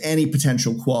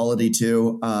quality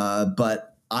to,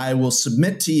 but I will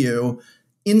submit to you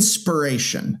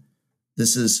inspiration.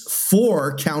 This is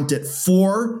 4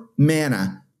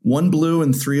 mana, 1 blue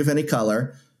and 3 of any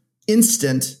color.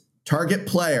 Instant, target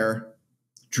player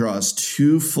draws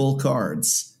 2 full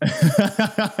cards.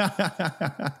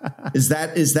 Is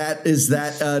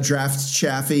that Draft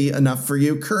Chaffy enough for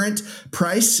you? Current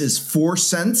price is 4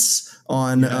 cents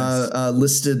on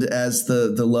listed as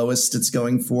the lowest it's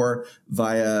going for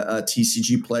via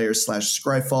TCG Player /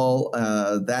 Scryfall.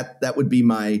 That would be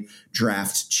my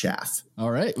Draft Chaff.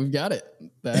 All right, we've got it.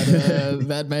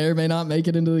 That may or may not make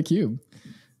it into the cube.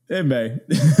 It may.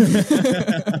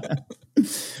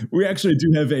 We actually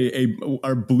do have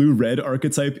our blue-red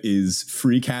archetype is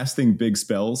free casting big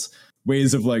spells,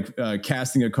 ways of like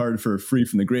casting a card for free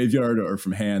from the graveyard or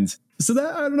from hand. So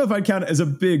that, I don't know if I'd count it as a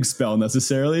big spell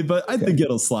necessarily, but I think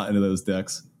it'll slot into those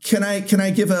decks. Can I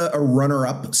give a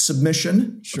runner-up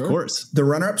submission? Sure. Of course. The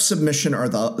runner-up submission are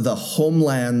the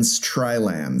Homelands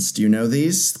Tri-lands. Do you know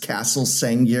these? Castle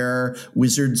Sengir,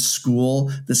 Wizard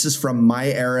School. This is from my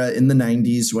era in the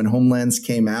 90s when Homelands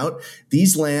came out.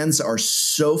 These lands are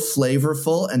so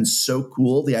flavorful and so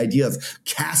cool. The idea of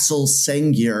Castle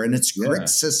Sengir and its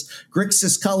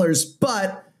Grixis colors,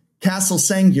 but Castle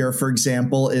Sengir, for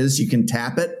example, is you can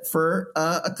tap it for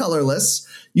a colorless,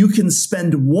 you can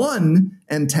spend 1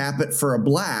 and tap it for a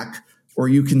black, or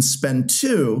you can spend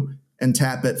 2 and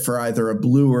tap it for either a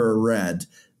blue or a red.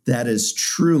 That is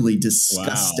truly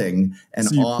disgusting and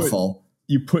awful.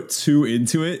 You put 2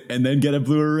 into it and then get a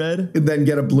blue or red? And then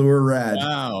get a blue or red.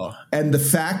 Wow. And the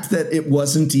fact that it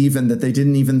wasn't even, that they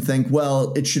didn't even think,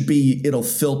 well, it'll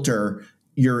filter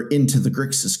you're into the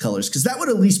Grixis colors, because that would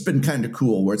at least been kind of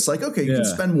cool, where it's like, okay, you can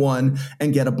spend 1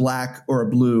 and get a black or a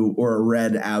blue or a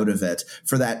red out of it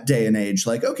for that day and age.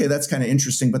 Like, okay, that's kind of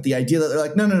interesting. But the idea that they're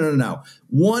like, no.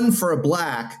 1 for a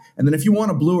black, and then if you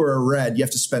want a blue or a red, you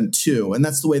have to spend 2. And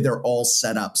that's the way they're all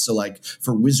set up. So like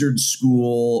for Wizard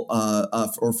School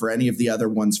or for any of the other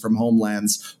ones from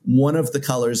Homelands, one of the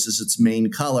colors is its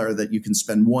main color that you can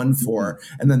spend 1 for.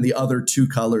 And then the other 2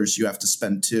 colors you have to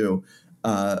spend 2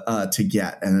 to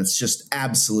get, and it's just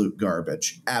absolute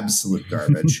garbage.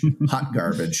 Hot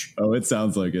garbage. Oh, it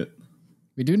sounds like it.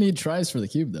 We do need tries for the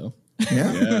cube, though.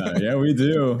 Yeah, we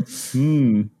do.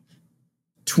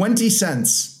 20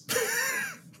 cents.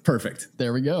 Perfect.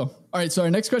 There we go. All right, so our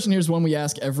next question here is one we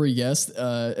ask every guest.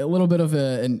 A little bit of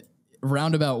an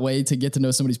roundabout way to get to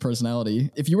know somebody's personality.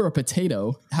 If you were a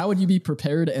potato, how would you be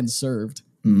prepared and served?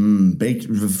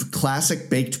 Classic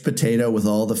baked potato with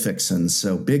all the fixins.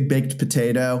 So big baked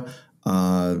potato,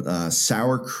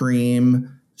 sour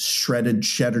cream, shredded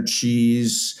cheddar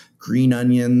cheese, green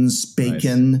onions,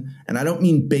 bacon. Nice. And I don't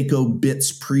mean Bako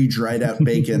Bits pre-dried out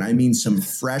bacon. I mean some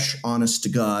fresh, honest to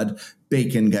God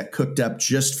bacon got cooked up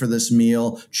just for this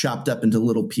meal, chopped up into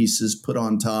little pieces, put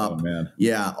on top. Oh, man.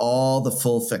 Yeah, all the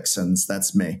full fixins.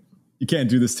 That's me. You can't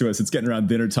do this to us. It's getting around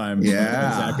dinner time.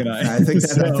 Yeah, Zach and I.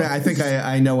 I think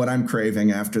I know what I'm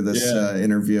craving after this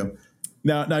interview.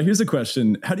 Now, here's a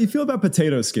question. How do you feel about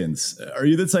potato skins? Are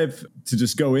you the type to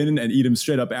just go in and eat them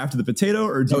straight up after the potato,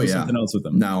 or do you do something else with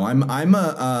them?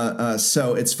 No,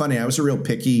 so it's funny. I was a real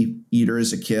picky eater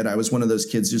as a kid. I was one of those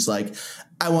kids who's like,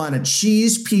 I want a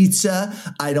cheese pizza.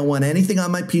 I don't want anything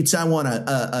on my pizza. I want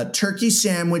a turkey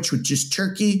sandwich with just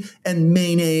turkey and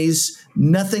mayonnaise,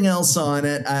 nothing else on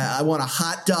it. I want a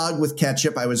hot dog with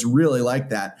ketchup. I was really like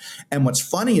that. And what's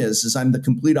funny is I'm the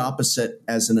complete opposite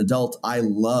as an adult. I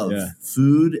love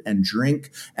food and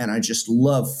drink, and I just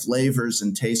love flavors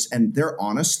and taste. And there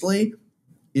honestly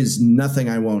is nothing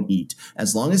I won't eat.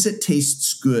 As long as it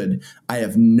tastes good, I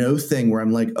have no thing where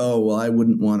I'm like, oh, well, I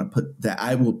wouldn't want to put that.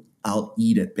 I'll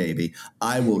eat it, baby.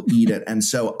 I will eat it. And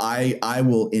so I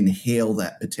will inhale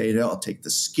that potato. I'll take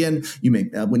the skin.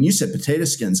 When you said potato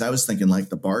skins, I was thinking like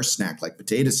the bar snack, like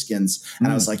potato skins. And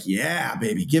I was like, yeah,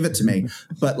 baby, give it to me.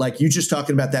 But like you just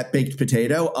talking about that baked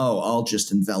potato, I'll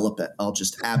just envelop it. I'll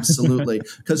just absolutely,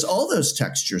 because all those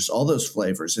textures, all those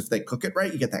flavors, if they cook it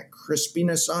right, you get that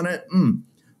crispiness on it.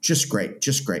 Just great.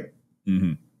 Just great.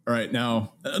 Mm-hmm. All right,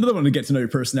 now, another one to get to know your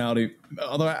personality,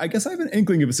 although I guess I have an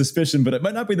inkling of a suspicion, but it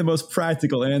might not be the most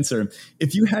practical answer.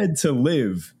 If you had to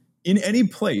live in any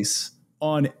place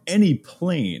on any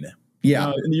plane,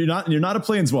 and you're not a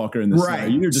planeswalker in this, right?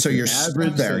 You're just you're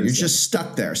stuck there. You're just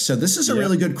stuck there. So this is a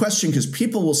really good question, because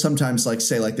people will sometimes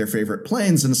say their favorite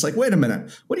planes, and it's like, wait a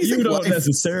minute, what do you think? You don't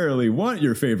necessarily want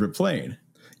your favorite plane.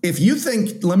 If you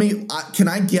think, can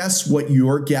I guess what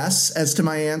your guess as to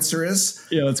my answer is?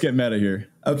 Yeah, let's get meta here.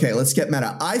 Okay, let's get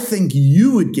meta. I think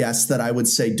you would guess that I would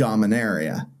say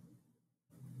Dominaria.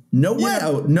 No way.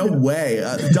 No way.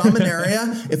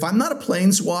 Dominaria, if I'm not a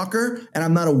planeswalker and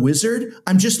I'm not a wizard,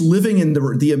 I'm just living in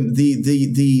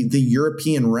the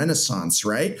European Renaissance,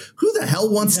 right? Who the hell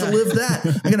wants to live that?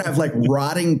 I'm going to have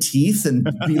rotting teeth and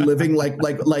be living like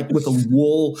with a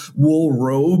wool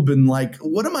robe, and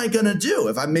what am I going to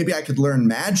do? Maybe I could learn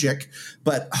magic,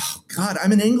 but oh God,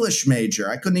 I'm an English major.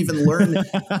 I couldn't even learn,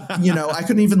 I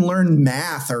couldn't even learn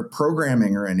math or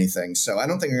programming or anything. So I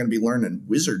don't think I'm going to be learning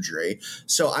wizardry.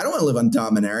 So I don't want to live on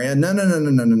Dominaria.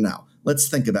 No. Let's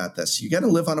think about this. You got to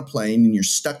live on a plane and you're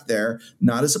stuck there,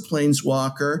 not as a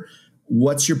planeswalker.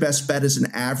 What's your best bet as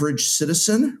an average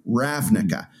citizen?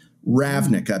 Ravnica,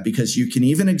 because you can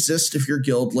even exist if you're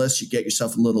guildless. You get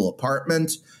yourself a little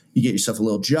apartment. You get yourself a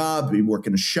little job. You work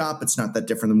in a shop. It's not that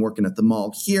different than working at the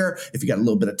mall here. If you got a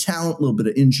little bit of talent, a little bit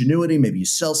of ingenuity, maybe you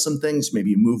sell some things, maybe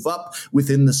you move up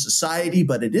within the society,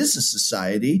 but it is a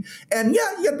society. And you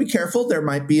got to be careful. There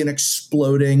might be an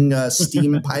exploding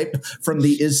steam pipe from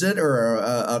the Izzet, or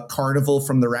a carnival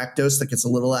from the Rakdos that gets a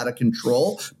little out of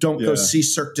control. Don't go see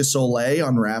Cirque du Soleil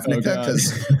on Ravnica,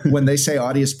 because when they say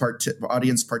audience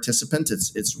participant,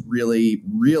 it's really,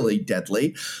 really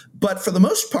deadly. But for the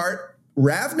most part,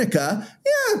 Ravnica,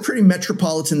 pretty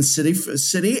metropolitan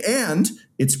city, and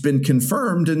it's been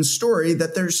confirmed in story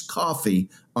that there's coffee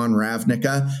on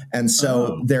Ravnica, and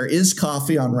so there is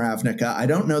coffee on Ravnica. I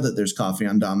don't know that there's coffee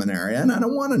on Dominaria, and I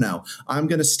don't want to know. I'm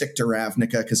going to stick to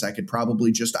Ravnica because I could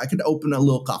probably open a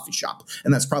little coffee shop,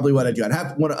 and that's probably what I do. I'd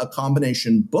have a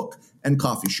combination book and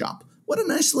coffee shop. What a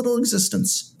nice little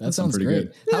existence. That sounds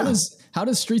great. Yeah. How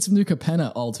does Streets of New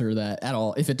Capenna alter that at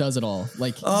all, if it does at all?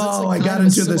 I got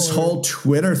into this whole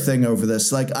Twitter thing over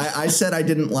this. I said I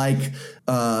didn't like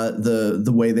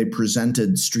the way they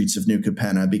presented Streets of New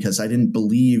Capenna, because I didn't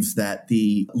believe that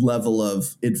the level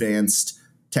of advanced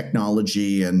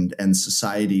technology and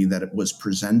society that it was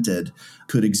presented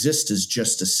could exist as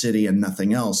just a city and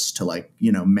nothing else to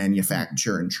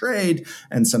manufacture and trade.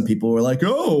 And some people were like,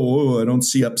 I don't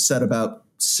see upset about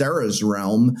Sarah's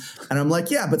realm. And I'm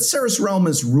like, yeah, but Sarah's realm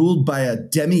is ruled by a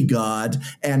demigod,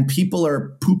 and people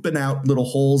are pooping out little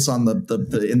holes on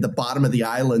the in the bottom of the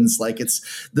islands.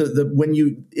 It's when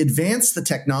you advance the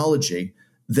technology,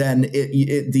 then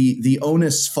the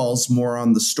onus falls more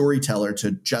on the storyteller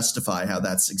to justify how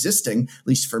that's existing. At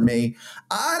least for me,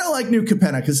 I don't like New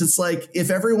Capenna, because it's like,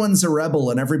 if everyone's a rebel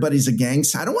and everybody's a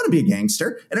gangster, I don't want to be a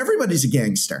gangster, and everybody's a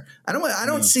gangster. I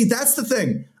don't see. That's the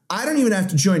thing. I don't even have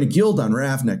to join a guild on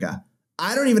Ravnica.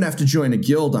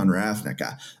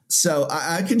 So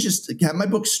I can just have my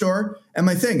bookstore and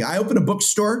my thing. I open a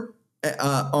bookstore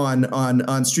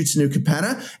on Streets of New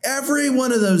Capenna. Every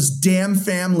one of those damn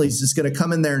families is going to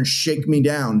come in there and shake me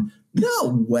down.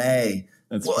 No way.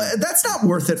 That's not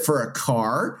worth it for a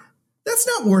car. That's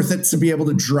not worth it to be able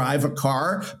to drive a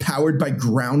car powered by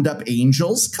ground up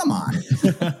angels. Come on.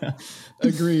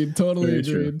 Agreed. Totally Very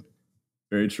agreed. True.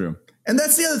 Very true. And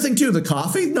that's the other thing too. The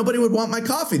coffee, nobody would want my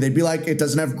coffee. They'd be like, it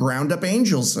doesn't have ground up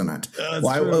angels in it.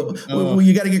 Why? Well,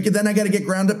 you got to get. Then I got to get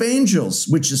ground up angels,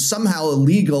 which is somehow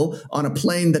illegal on a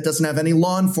plane that doesn't have any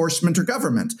law enforcement or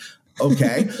government.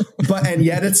 Okay, and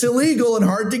yet it's illegal and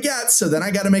hard to get. So then I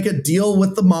got to make a deal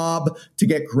with the mob to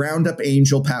get ground up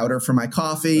angel powder for my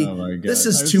coffee. Oh my God. This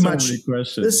is too much.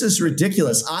 This is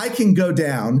ridiculous. I can go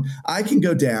down.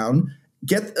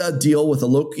 Get a deal with a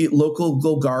local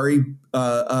Golgari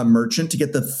merchant to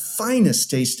get the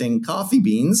finest tasting coffee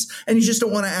beans, and you just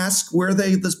don't want to ask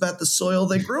about the soil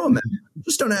they grew them in.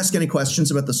 Just don't ask any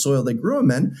questions about the soil they grew them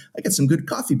in. I get some good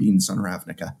coffee beans on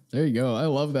Ravnica. There you go. I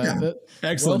love that. Yeah.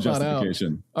 Excellent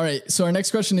justification. All right, so our next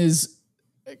question is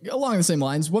along the same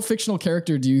lines. What fictional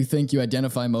character do you think you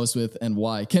identify most with, and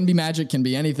why? Can be magic, can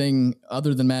be anything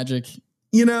other than magic.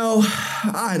 You know,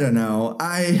 I don't know.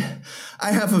 I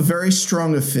have a very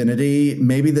strong affinity.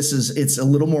 Maybe it's a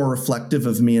little more reflective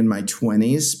of me in my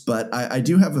 20s, but I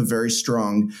do have a very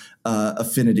strong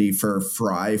affinity for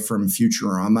Fry from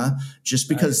Futurama, just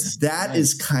because that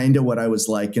is kind of what I was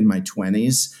like in my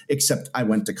 20s, except I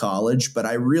went to college, but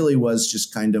I really was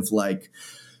just kind of like,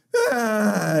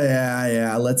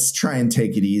 yeah, let's try and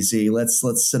take it easy. Let's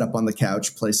sit up on the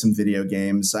couch, play some video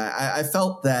games. I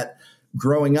felt that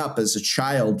growing up as a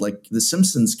child, like The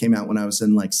Simpsons came out when I was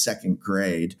in like second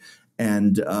grade.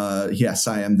 And yes,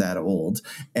 I am that old.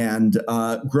 And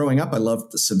growing up, I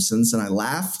loved The Simpsons, and I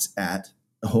laughed at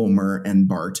Homer and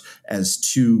Bart as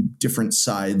two different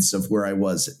sides of where I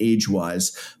was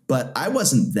age-wise. But I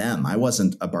wasn't them. I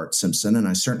wasn't a Bart Simpson, and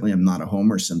I certainly am not a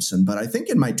Homer Simpson. But I think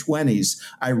in my 20s,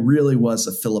 I really was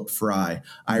a Philip Fry.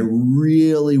 I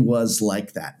really was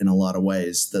like that in a lot of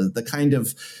ways. The kind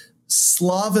of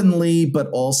slovenly, but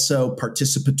also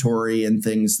participatory in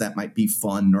things that might be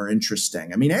fun or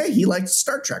interesting. I mean, hey, he liked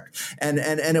Star Trek, and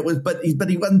it was, but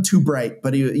he wasn't too bright.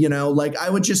 But he, like I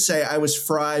would just say I was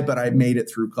Fry, but I made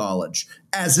it through college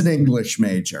as an English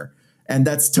major. And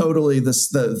that's totally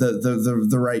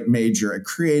the right major, a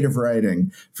creative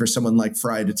writing for someone like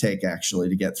Fry to take, actually,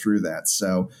 to get through that.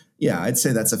 So yeah, I'd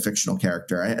say that's a fictional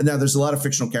character. Now, there's a lot of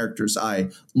fictional characters I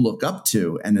look up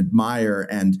to and admire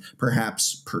and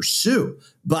perhaps pursue,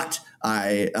 but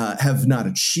I have not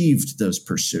achieved those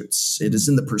pursuits. It is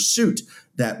in the pursuit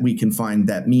that we can find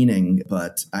that meaning.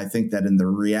 But I think that in the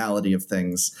reality of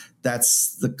things,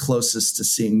 that's the closest to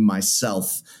seeing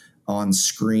myself on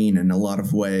screen in a lot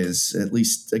of ways, at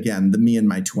least, again, the me in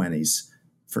my 20s,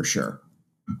 for sure.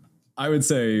 I would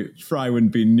say Fry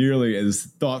wouldn't be nearly as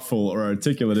thoughtful or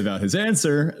articulate about his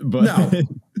answer, but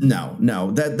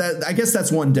no. That I guess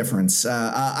that's one difference.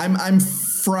 I'm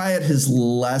Fry at his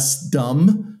less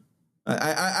dumb.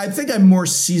 I think I'm more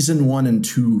season 1 and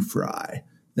 2 Fry.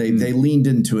 They leaned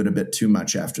into it a bit too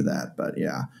much after that, but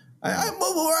yeah.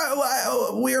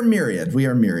 We are myriad.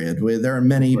 There are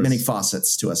many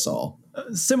faucets to us all.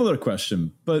 Similar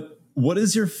question, but what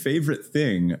is your favorite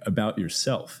thing about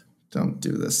yourself? Don't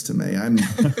do this to me. I'm.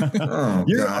 Oh,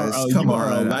 guys, come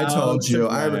on! I told you.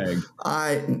 To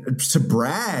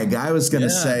brag. I was gonna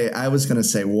say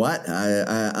what?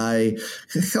 I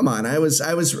come on. I was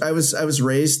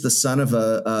raised the son of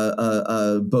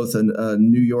both a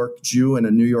New York Jew and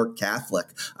a New York Catholic.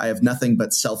 I have nothing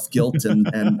but self guilt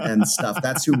and stuff.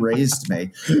 That's who raised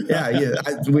me. Yeah.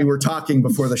 We were talking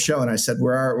before the show, and I said,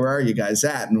 "Where are you guys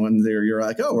at?" And when you're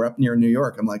like, "Oh, we're up near New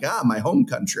York." I'm like, my home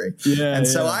country. Yeah. And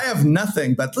so I have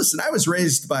nothing, but listen, I was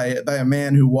raised by a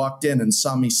man who walked in and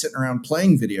saw me sitting around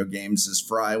playing video games as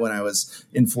Fry when I was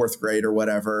in 4th grade or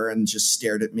whatever, and just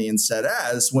stared at me and said,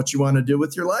 "This is what you want to do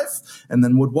with your life?" And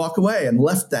then would walk away and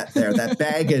left that there. That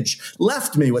baggage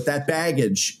left me with that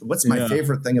baggage. What's my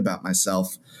favorite thing about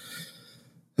myself?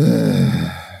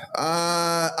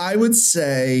 I would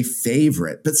say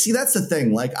favorite, but see, that's the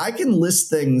thing. Like, I can list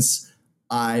things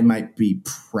I might be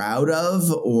proud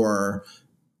of or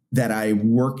that I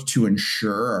work to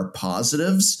ensure are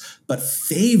positives, but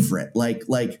favorite, like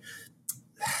what's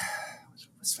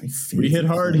my favorite? We hit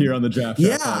hard here on the draft.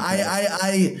 Yeah,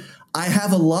 I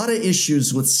have a lot of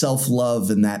issues with self-love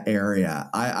in that area.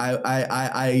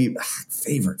 I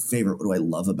favorite. What do I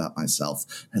love about myself?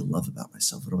 What do I love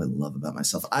about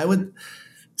myself? I would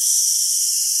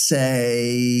say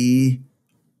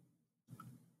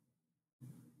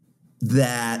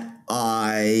that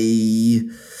I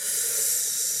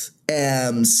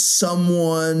am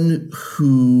someone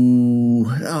who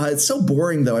it's so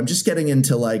boring though. I'm just getting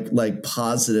into like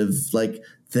positive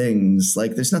things.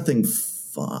 Like there's nothing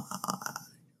fun.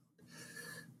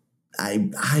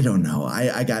 I don't know.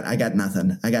 I got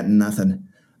nothing.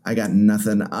 I got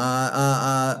nothing. Because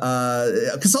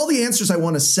all the answers I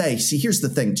want to say, see, here's the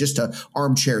thing, just to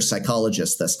armchair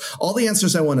psychologist this, all the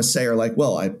answers I want to say are like,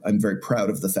 well, I'm very proud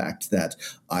of the fact that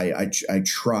I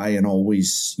try and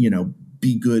always,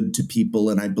 be good to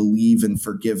people, and I believe in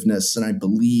forgiveness, and I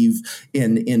believe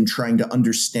in trying to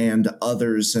understand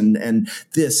others and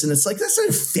this. And it's like, that's not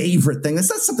a favorite thing.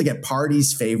 That's not something at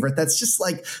parties favorite. That's just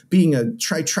like being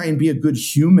try and be a good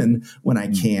human when I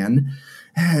can.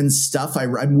 And stuff.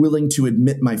 I'm willing to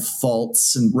admit my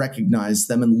faults and recognize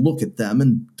them and look at them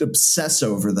and obsess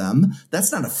over them.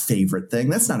 That's not a favorite thing.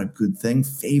 That's not a good thing.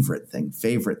 Favorite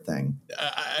thing.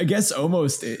 I guess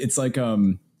almost it's like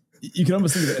you can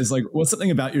almost think of it as like, what's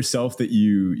something about yourself that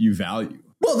you value?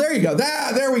 Well, there you go.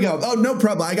 There we go. Oh, no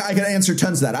problem. I can answer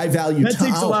tons of that. I value that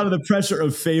takes a lot of the pressure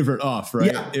of favorite off,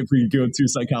 right? Yeah. If we go to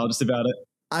psychologists about it.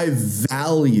 I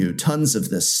value tons of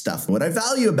this stuff. What I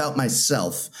value about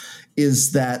myself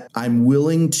is that I'm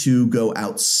willing to go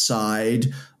outside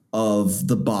of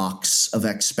the box of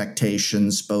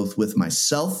expectations, both with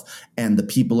myself and the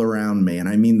people around me. And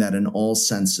I mean that in all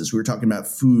senses. We were talking about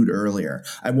food earlier.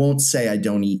 I won't say I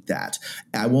don't eat that.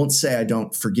 I won't say I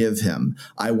don't forgive him.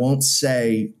 I won't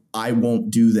say I won't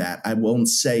do that. I won't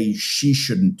say she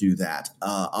shouldn't do that.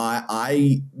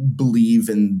 I believe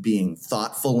in being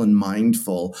thoughtful and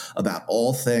mindful about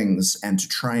all things and to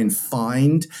try and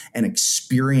find and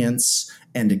experience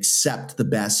and accept the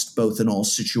best, both in all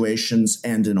situations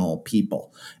and in all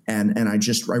people. And I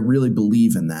really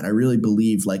believe in that. I really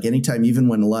believe, like, anytime, even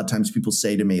when a lot of times people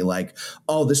say to me, like,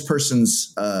 oh, this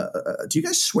person's, do you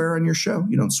guys swear on your show?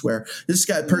 You don't swear. This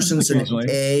person's an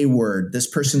A word. This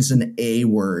person's an A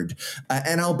word.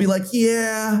 And I'll be like,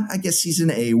 yeah, I guess he's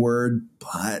an A word,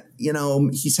 but,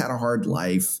 he's had a hard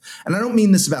life. And I don't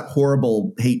mean this about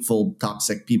horrible, hateful,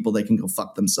 toxic people. They can go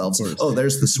fuck themselves. Oh,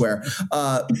 there's the swear.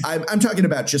 I'm talking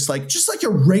about just like a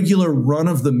regular run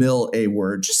of the mill A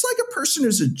word, just like a person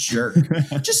who's a jerk,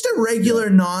 just a regular,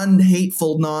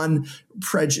 non-hateful,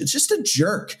 non-prejudiced, just a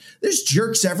jerk. There's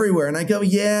jerks everywhere. And I go,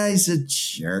 yeah, he's a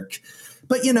jerk.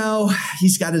 But,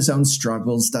 he's got his own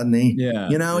struggles, doesn't he? Yeah.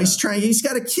 He's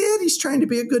got a kid. He's trying to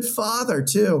be a good father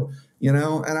too, and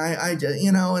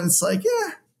and it's like,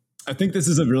 yeah. I think this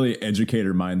is a really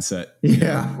educator mindset.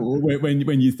 Yeah.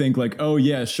 When you think like, oh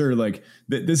yeah, sure. Like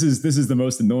this is the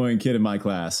most annoying kid in my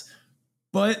class,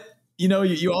 but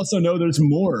you also know there's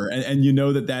more, and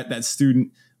that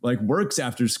student like works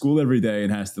after school every day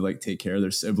and has to like take care of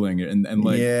their sibling, and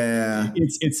like, yeah,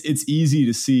 it's easy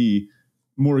to see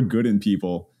more good in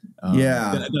people. Than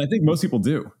I think most people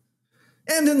do.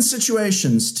 And in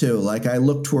situations too, like I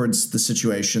look towards the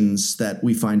situations that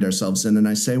we find ourselves in and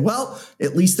I say, well,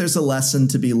 at least there's a lesson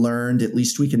to be learned. At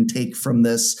least we can take from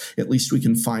this. At least we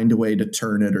can find a way to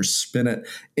turn it or spin it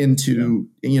into,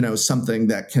 something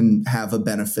that can have a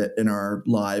benefit in our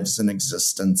lives and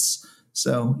existence.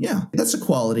 So, yeah, that's a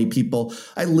quality, people.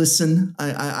 I listen.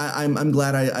 I'm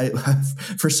glad I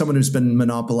for someone who's been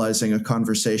monopolizing a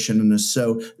conversation and is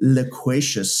so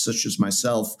loquacious, such as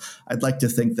myself, I'd like to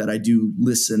think that I do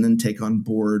listen and take on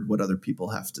board what other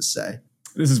people have to say.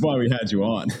 This is why we had you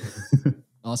on.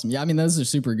 Awesome. Yeah, I mean, those are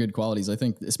super good qualities. I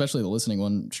think especially the listening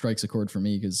one strikes a chord for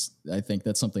me because I think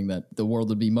that's something that the world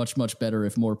would be much, much better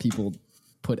if more people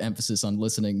put emphasis on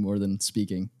listening more than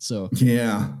speaking. So,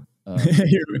 yeah.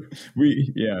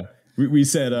 We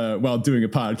said while doing a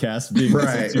podcast, being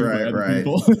right.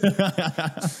 People.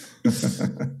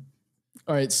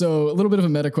 All right, so a little bit of a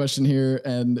meta question here,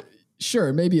 and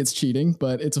sure, maybe it's cheating,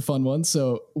 but it's a fun one.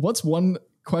 So, what's one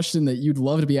question that you'd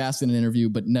love to be asked in an interview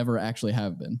but never actually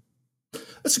have been?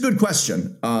 That's a good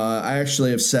question. I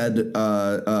actually have said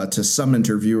to some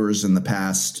interviewers in the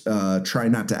past, try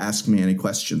not to ask me any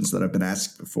questions that I've been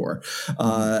asked before.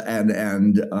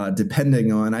 And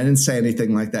depending on, I didn't say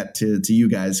anything like that to you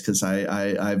guys because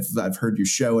I've heard your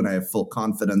show and I have full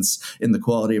confidence in the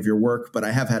quality of your work. But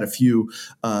I have had a few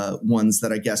ones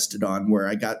that I guested on where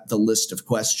I got the list of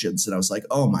questions and I was like,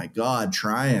 oh my God,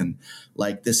 trying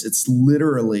like this. It's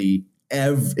literally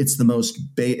it's the most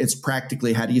it's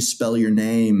practically how do you spell your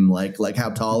name, like how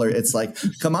tall are, it's like,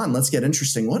 come on, let's get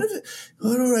interesting. What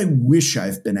do I wish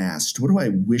I've been asked?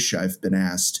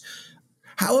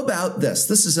 How about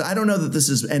this? I don't know that this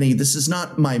is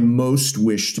not my most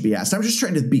wish to be asked. I'm just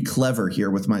trying to be clever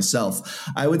here with myself.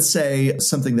 I would say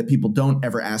something that people don't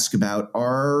ever ask about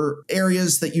are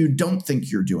areas that you don't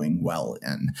think you're doing well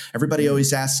in. Everybody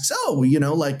always asks, oh, you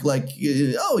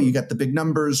got the big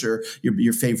numbers or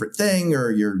your favorite thing or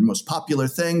your most popular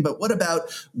thing. But what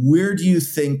about where do you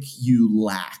think you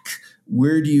lack?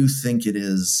 Where do you think it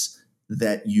is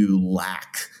that you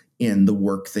lack in the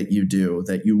work that you do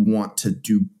that you want to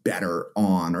do better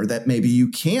on, or that maybe you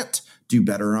can't do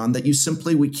better on, that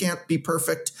we can't be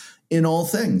perfect in all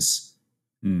things.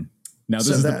 Now this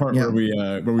is the part where we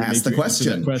ask the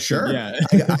question. Sure. Yeah.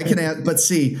 I can ask, but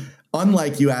see,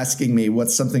 unlike you asking me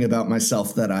what's something about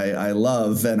myself that I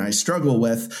love and I struggle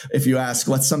with, if you ask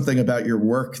what's something about your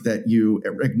work that you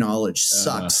acknowledge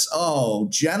sucks,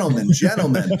 gentlemen,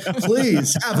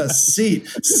 please have a seat.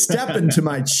 Step into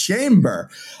my chamber.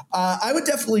 I would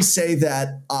definitely say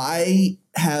that I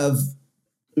have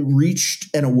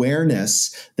reached an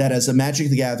awareness that as a Magic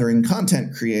the Gathering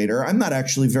content creator, I'm not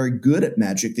actually very good at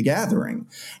Magic the Gathering.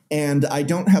 And I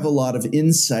don't have a lot of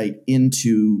insight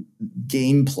into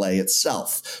gameplay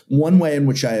itself. One way in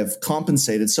which I have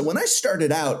compensated. So when I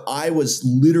started out, I was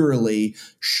literally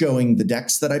showing the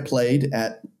decks that I played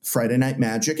at Friday Night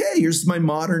Magic. Hey, here's my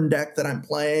modern deck that I'm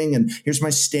playing, and here's my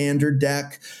standard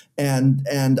deck.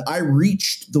 And I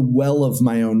reached the well of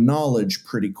my own knowledge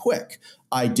pretty quick.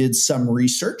 I did some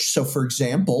research. So, for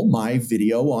example, my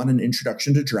video on an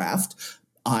introduction to draft,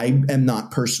 I am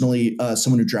not personally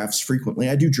someone who drafts frequently.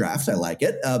 I do draft. I like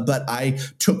it. But I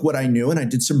took what I knew and I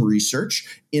did some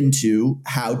research into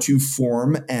how to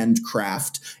form and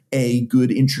craft a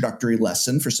good introductory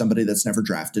lesson for somebody that's never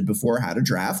drafted before, how to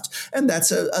draft. And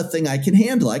that's a thing I can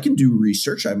handle. I can do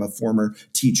research. I'm a former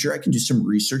teacher. I can do some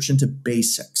research into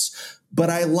basics. But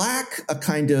I lack a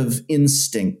kind of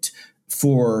instinct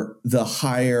for the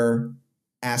higher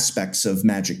aspects of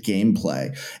Magic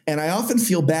gameplay. And I often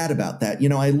feel bad about that. You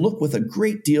know, I look with a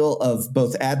great deal of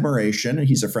both admiration, and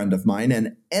he's a friend of mine,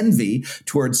 and envy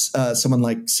towards someone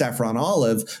like Saffron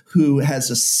Olive, who has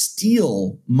a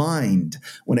steel mind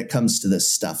when it comes to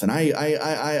this stuff. And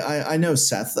I know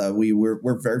Seth.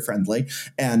 We're very friendly,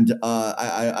 and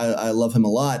I love him a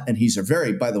lot. And he's a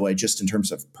very, by the way, just in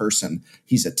terms of person,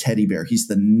 he's a teddy bear. He's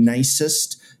the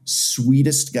nicest,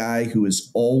 sweetest guy who is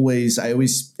always, I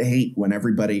always hate when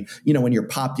everybody, you know, when you're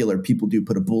popular, people do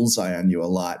put a bullseye on you a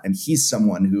lot. And he's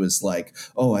someone who is like,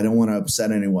 oh, I don't want to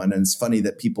upset anyone. And it's funny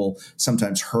that people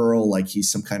sometimes hurl like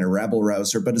he's some kind of rabble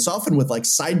rouser, but it's often with like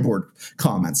sideboard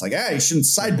comments like, hey, you shouldn't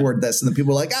sideboard this. And then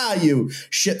people are like, you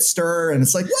shit stirrer. And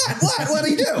it's like, what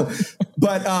do you do?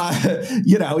 But,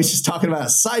 you know, he's just talking about a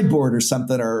sideboard or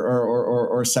something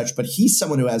or such. But he's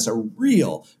someone who has a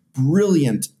real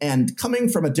brilliant and coming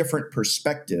from a different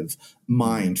perspective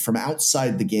mind from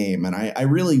outside the game. And I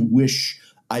really wish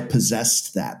I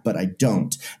possessed that, but I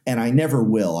don't. And I never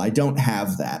will. I don't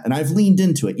have that. And I've leaned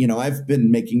into it. You know, I've been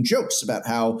making jokes about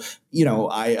how, you know,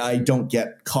 I don't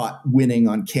get caught winning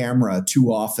on camera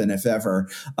too often, if ever,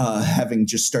 having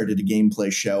just started a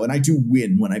gameplay show. And I do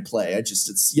win when I play.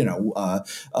 It's, you know,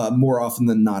 more often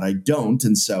than not, I don't.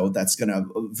 And so that's going to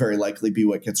very likely be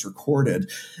what gets recorded.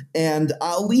 And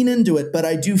I'll lean into it. But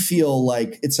I do feel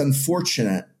like it's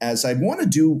unfortunate, as I want to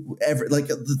do like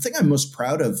the thing I'm most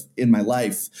proud of in my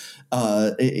life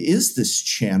is this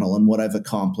channel and what I've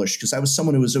accomplished. Because I was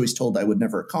someone who was always told I would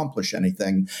never accomplish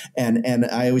anything. And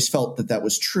I always felt that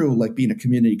was true. Like being a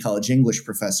community college English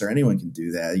professor, anyone can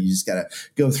do that. You just got to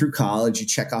go through college, you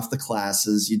check off the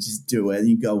classes, you just do it,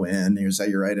 you go in, here's how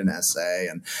you write an essay.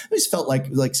 And I just felt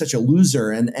like such a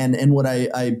loser. And what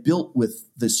I built with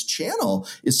this channel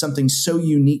is something so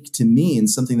unique to me and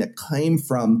something that came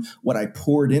from what I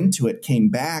poured into it, came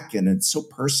back, and it's so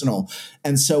personal.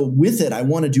 And so with it, I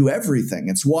want to do everything.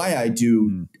 It's why I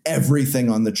do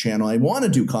everything on the channel. I want to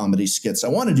do comedy skits. I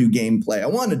want to do gameplay. I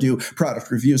want to do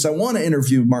product reviews. I want to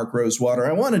interview Mark Rosewater.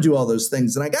 I want to do all those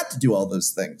things. And I got to do all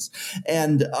those things.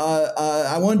 And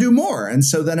I want to do more. And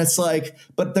so then it's like,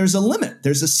 but there's a limit.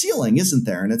 There's a ceiling, isn't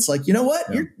there? And it's like, you know what?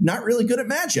 Yeah. You're not really good at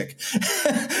Magic.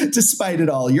 Despite it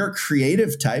all, you're a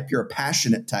creative type. You're a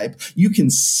passionate type. You can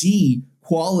see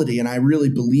quality. And I really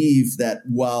believe that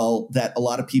while that a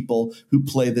lot of people who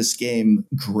play this game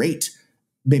great,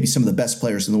 maybe some of the best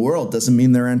players in the world, doesn't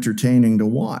mean they're entertaining to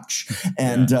watch.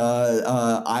 And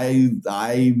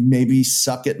I maybe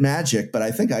suck at Magic, but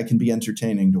I think I can be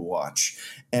entertaining to watch.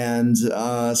 And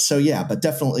but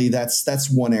definitely that's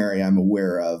one area I'm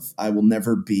aware of. I will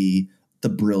never be the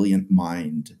brilliant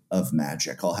mind of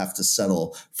Magic. I'll have to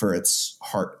settle for its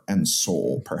heart and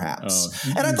soul, perhaps.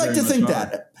 And I'd like to think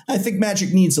that. I think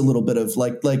Magic needs a little bit of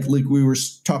like we were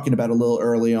talking about a little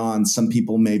early on. Some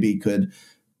people maybe could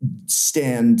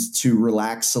stand to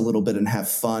relax a little bit and have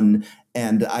fun.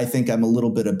 And I think I'm a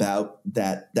little bit about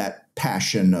that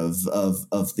passion of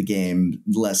the game,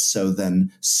 less so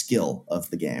than skill of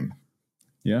the game.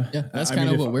 Yeah. That's kind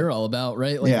of what we're all about,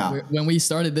 right? Like when we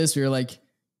started this, we were like,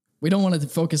 we don't want to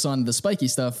focus on the spiky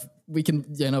stuff. We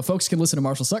can, folks can listen to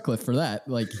Marshall Sutcliffe for that.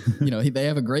 Like, they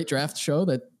have a great draft show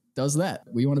that does that.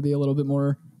 We want to be a little bit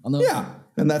more on the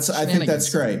And I think that's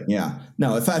great. Yeah.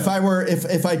 No, if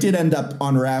I did end up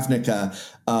on Ravnica,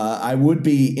 I would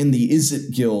be in the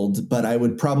Izzet Guild, but I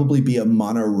would probably be a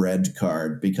mono red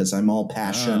card because I'm all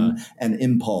passion and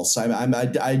impulse.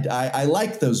 I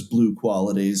like those blue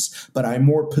qualities, but I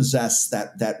more possess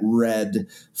that red,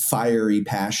 fiery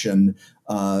passion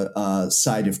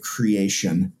side of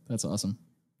creation. That's awesome.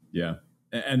 Yeah.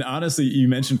 And honestly, you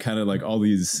mentioned kind of like all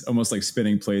these almost like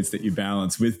spinning plates that you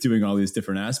balance with doing all these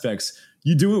different aspects.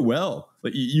 You do it well.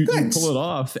 Like you pull it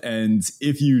off. And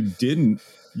if you didn't,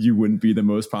 you wouldn't be the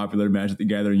most popular Magic the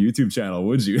Gathering YouTube channel,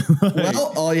 would you?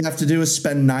 Well, all you have to do is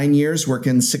spend 9 years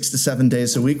working 6 to 7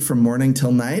 days a week from morning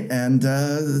till night. And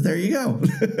there you go.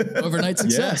 Overnight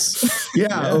success.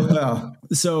 Yeah.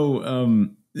 So,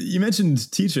 you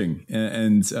mentioned teaching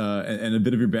and a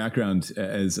bit of your background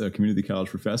as a community college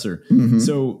professor. Mm-hmm.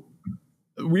 So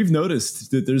we've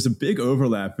noticed that there's a big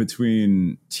overlap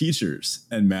between teachers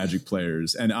and Magic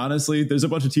players. And honestly, there's a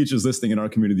bunch of teachers listening in our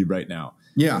community right now.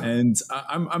 Yeah. And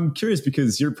I'm curious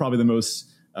because you're probably the most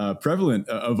prevalent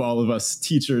of all of us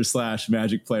teachers /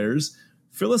 Magic players.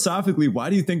 Philosophically, why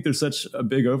do you think there's such a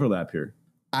big overlap here?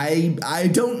 I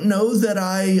don't know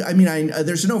that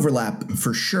there's an overlap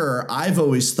for sure. I've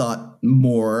always thought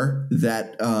more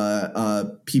that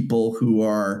people who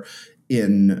are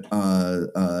in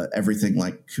everything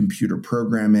like computer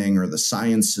programming or the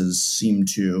sciences seem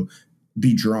to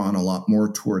be drawn a lot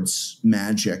more towards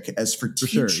Magic. As for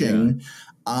teaching,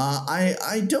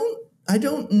 I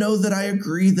don't know that I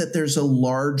agree that there's a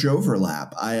large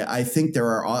overlap. I think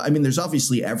there's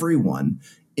obviously everyone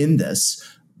in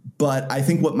this. But I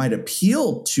think what might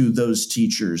appeal to those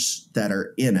teachers that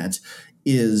are in it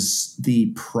is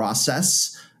the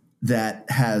process that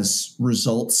has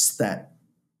results that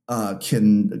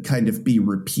can kind of be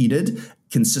repeated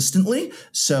consistently.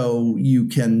 So you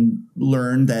can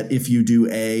learn that if you do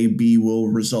A, B will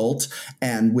result.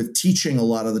 And with teaching, a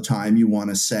lot of the time you want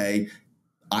to say,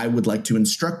 I would like to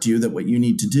instruct you that what you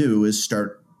need to do is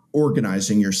start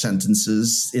organizing your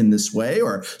sentences in this way,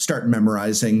 or start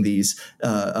memorizing these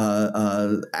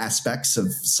aspects of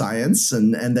science,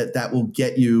 and that will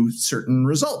get you certain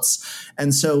results.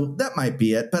 And so that might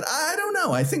be it. But I don't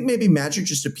know. I think maybe Magic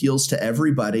just appeals to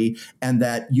everybody, and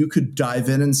that you could dive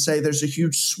in and say there's a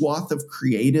huge swath of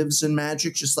creatives in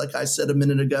Magic. Just like I said a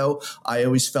minute ago, I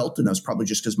always felt, and that's probably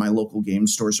just because my local game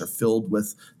stores are filled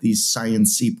with these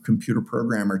science-y computer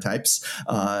programmer types.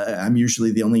 I'm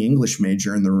usually the only English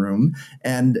major in the room,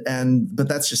 but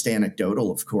that's just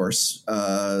anecdotal, of course.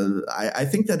 I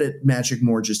think that Magic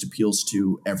more just appeals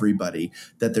to everybody,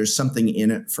 that there's something in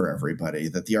it for everybody,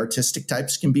 that the artistic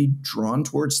types can be drawn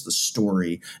towards the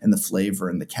story and the flavor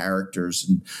and the characters,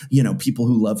 and people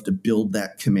who love to build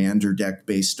that commander deck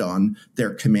based on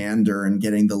their commander and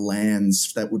getting the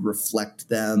lands that would reflect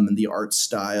them and the art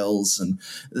styles, and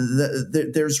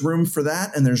there's room for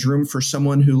that, and there's room for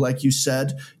someone who, like you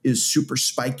said, is super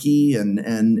spiky and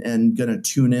going to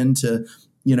tune into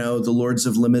the Lords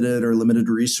of Limited or Limited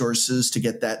Resources to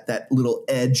get that little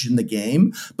edge in the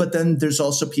game. But then there's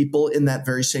also people in that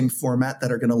very same format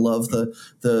that are going to love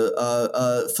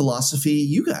the philosophy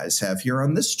you guys have here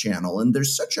on this channel. And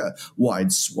there's such a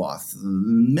wide swath.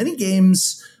 Many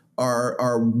games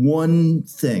are one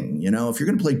thing. If you're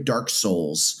going to play Dark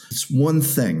Souls, it's one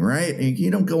thing, right?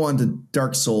 You don't go on to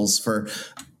Dark Souls for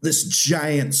this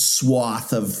giant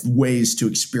swath of ways to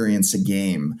experience a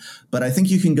game. But I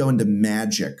think you can go into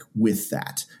Magic with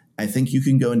that. I think you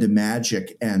can go into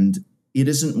Magic and it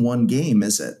isn't one game,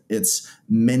 is it? It's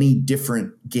many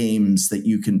different games that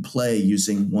you can play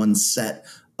using one set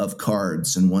of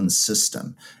cards and one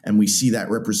system. And we see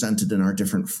that represented in our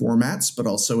different formats, but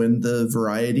also in the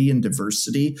variety and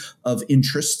diversity of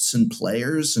interests and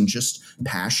players and just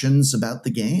passions about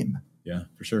the game. Yeah,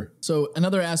 for sure. So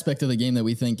another aspect of the game that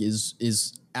we think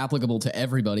is applicable to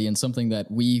everybody, and something that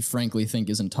we frankly think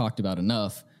isn't talked about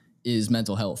enough, is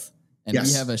mental health. And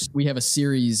yes, we have a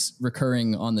series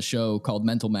recurring on the show called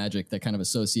Mental Magic that kind of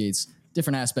associates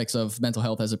different aspects of mental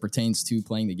health as it pertains to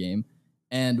playing the game.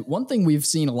 And one thing we've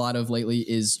seen a lot of lately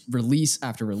is release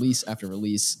after release after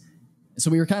release. So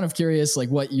we were kind of curious, like,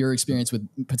 what your experience with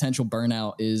potential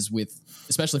burnout is, with,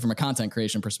 especially from a content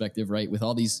creation perspective, right? With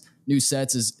all these new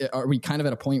sets, are we kind of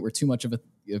at a point where too much of a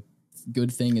good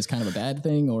thing is kind of a bad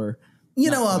thing, or?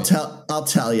 I'll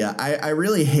tell you, I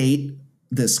really hate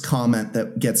this comment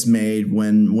that gets made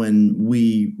when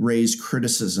we raise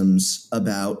criticisms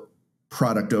about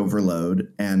product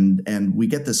overload, and we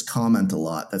get this comment a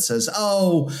lot that says,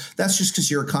 oh, that's just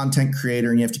because you're a content creator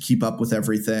and you have to keep up with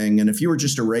everything, and if you were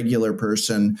just a regular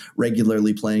person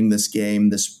regularly playing this game,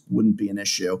 this wouldn't be an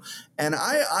issue. And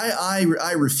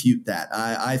I refute that.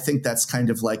 I think that's kind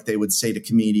of like they would say to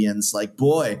comedians, like,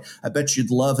 boy, I bet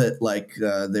you'd love it, like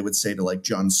they would say to like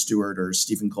Jon Stewart or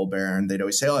Stephen Colbert, and they'd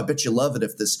always say, oh, I bet you love it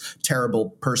if this terrible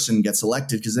person gets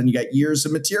elected, because then you got years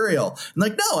of material. And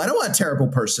like, no, I don't want a terrible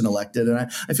person elected. And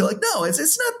I feel like, no,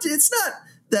 it's not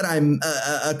that I'm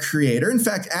a creator. In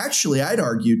fact, actually, I'd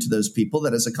argue to those people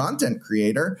that as a content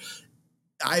creator,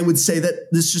 I would say that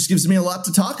this just gives me a lot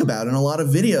to talk about and a lot of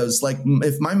videos. Like,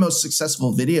 if my most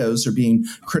successful videos are being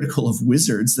critical of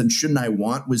Wizards, then shouldn't I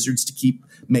want Wizards to keep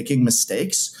making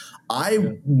mistakes?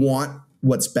 I want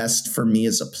what's best for me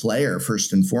as a player,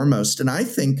 first and foremost. And I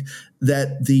think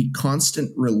that the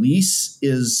constant release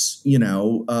is,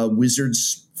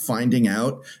 Wizards finding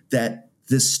out that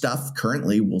this stuff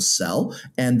currently will sell,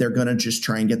 and they're going to just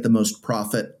try and get the most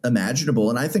profit imaginable.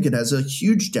 And I think it has a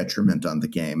huge detriment on the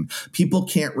game. People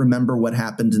can't remember what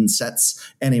happened in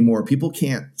sets anymore. People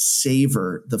can't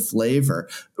savor the flavor.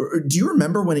 Do you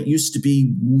remember when it used to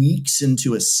be weeks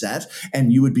into a set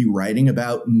and you would be writing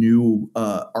about new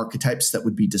archetypes that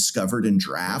would be discovered in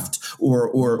draft,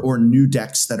 or new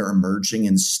decks that are emerging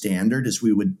in standard as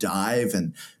we would dive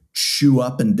and chew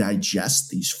up and digest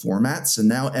these formats? And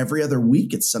now every other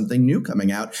week it's something new coming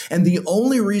out. And the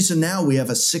only reason now we have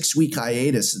a 6-week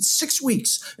hiatus, it's 6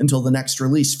 weeks until the next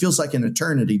release, feels like an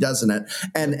eternity, doesn't it?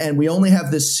 And we only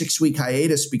have this 6-week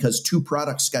hiatus because 2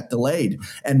 products got delayed,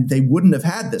 and they wouldn't have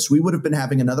had this. We would have been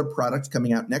having another product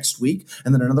coming out next week,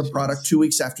 and then another product 2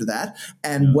 weeks after that.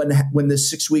 And when this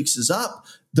 6 weeks is up,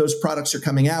 those products are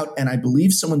coming out. And I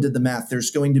believe someone did the math. There's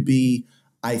going to be,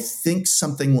 I think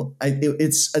something,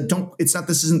 this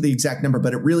isn't the exact number,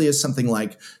 but it really is something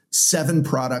like 7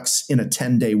 products in a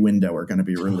 10-day window are going to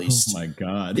be released. Oh my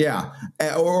God. Yeah.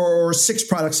 Or 6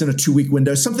 products in a 2-week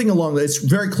window, something along that. It's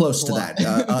very close to that.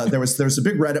 There was a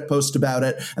big Reddit post about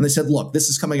it, and they said, look, this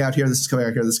is coming out here, this is coming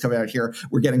out here, this is coming out here.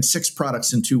 We're getting 6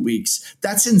 products in 2 weeks.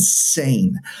 That's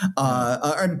insane.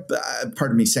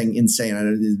 Pardon me saying insane. I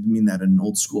didn't mean that in an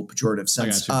old school pejorative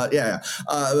sense.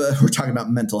 We're talking about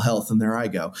mental health, and there I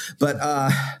go. But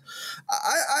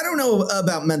I don't know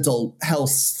about mental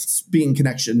health being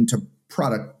connection to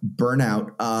product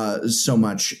burnout so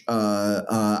much.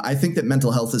 I think that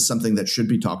mental health is something that should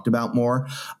be talked about more.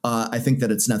 I think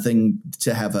that it's nothing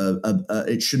to have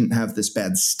it shouldn't have this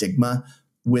bad stigma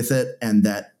with it, and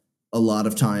that a lot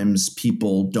of times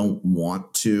people don't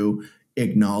want to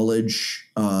acknowledge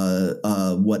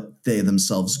what they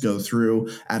themselves go through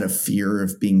out of fear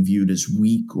of being viewed as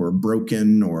weak or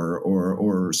broken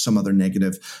or some other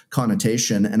negative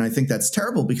connotation. And I think that's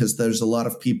terrible, because there's a lot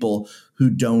of people who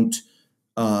don't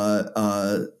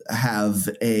have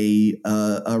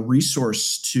a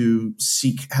resource to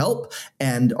seek help,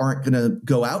 and aren't going to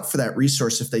go out for that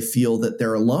resource if they feel that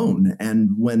they're alone.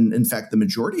 And when, in fact, the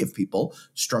majority of people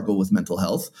struggle with mental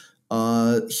health,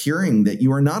 hearing that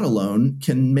you are not alone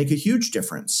can make a huge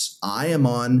difference. I am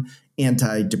on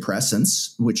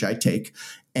antidepressants, which I take,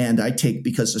 and I take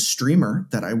because a streamer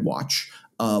that I watch,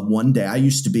 one day I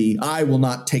used to be, I will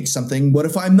not take something. What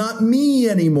if I'm not me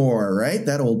anymore? Right?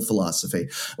 That old philosophy.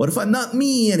 What if I'm not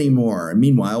me anymore? And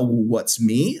meanwhile, what's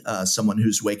me? Someone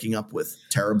who's waking up with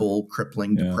terrible,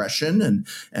 crippling depression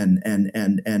and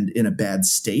in a bad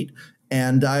state.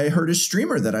 And I heard a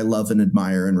streamer that I love and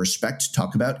admire and respect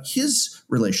talk about his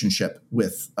relationship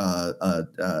with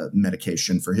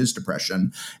medication for his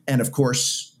depression. And of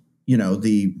course,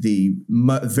 the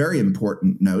very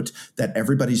important note that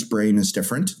everybody's brain is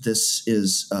different. This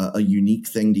is a unique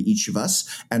thing to each of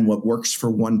us. And what works for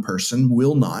one person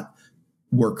will not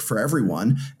work for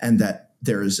everyone. And that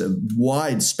there is a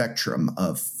wide spectrum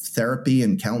of therapy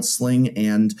and counseling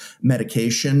and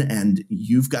medication, and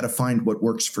you've got to find what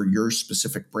works for your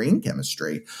specific brain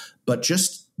chemistry. But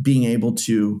just being able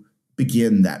to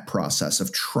begin that process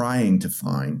of trying to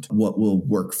find what will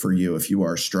work for you if you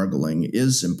are struggling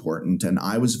is important. And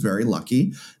I was very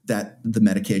lucky that the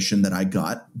medication that I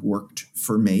got worked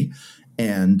for me,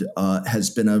 and has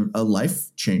been a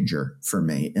life changer for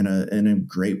me in a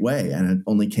great way. And it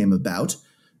only came about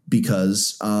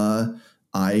because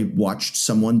I watched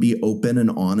someone be open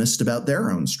and honest about their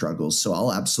own struggles. So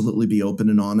I'll absolutely be open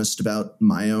and honest about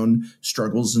my own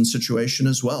struggles and situation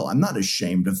as well. I'm not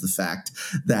ashamed of the fact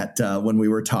that when we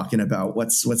were talking about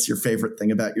what's your favorite thing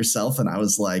about yourself, and I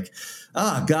was like,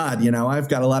 oh God, I've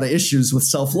got a lot of issues with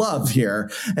self-love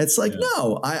here. It's like,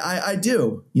 no, I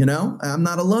do, I'm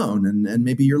not alone. And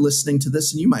maybe you're listening to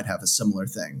this and you might have a similar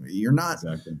thing. You're not,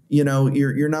 exactly.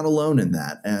 You're not alone in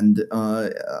that. And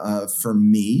for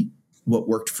me, what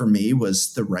worked for me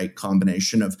was the right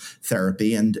combination of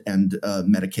therapy and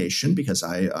medication, because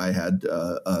I had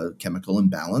a chemical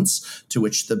imbalance to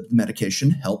which the medication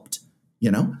helped,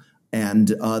 and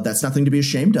that's nothing to be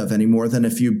ashamed of any more than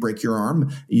if you break your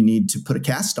arm, you need to put a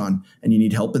cast on and you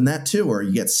need help in that too, or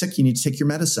you get sick, you need to take your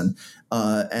medicine.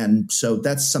 And so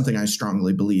that's something I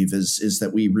strongly believe is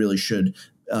that we really should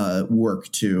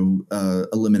work to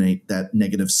eliminate that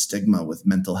negative stigma with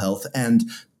mental health and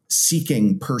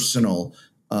seeking personal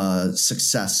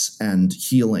success and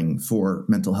healing for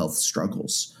mental health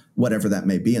struggles, whatever that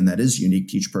may be. And that is unique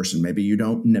to each person. Maybe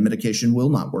medication will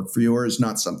not work for you, or is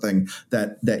not something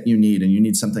that you need, and you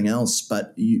need something else.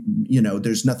 But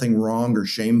there's nothing wrong or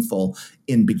shameful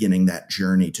in beginning that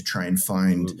journey to try and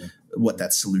find what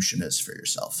that solution is for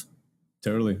yourself.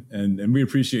 Totally. And we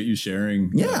appreciate you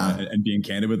sharing and being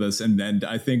candid with us. And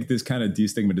I think this kind of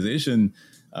destigmatization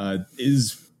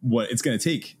is what it's going to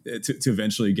take to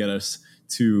eventually get us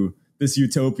to this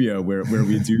utopia where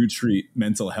we do treat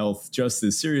mental health just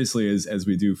as seriously as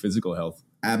we do physical health.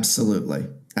 Absolutely.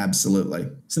 Absolutely.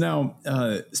 So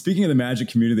now, speaking of the Magic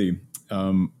community,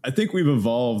 I think we've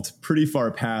evolved pretty far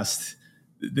past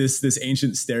this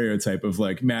ancient stereotype of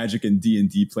like Magic and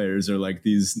D&D players are like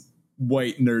these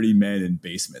white nerdy men in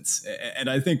basements. And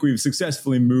I think we've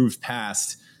successfully moved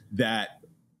past that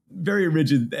very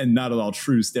rigid and not at all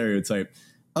true stereotype.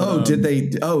 Did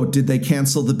they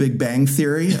cancel the Big Bang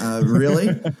Theory?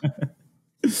 Really?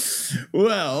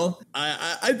 Well,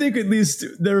 I think at least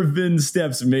there have been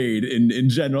steps made in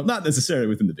general, not necessarily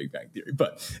within the Big Bang Theory,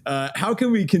 but how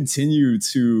can we continue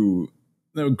to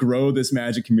grow this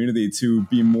Magic community to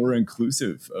be more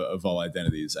inclusive of all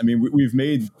identities? I mean, we've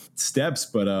made steps,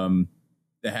 but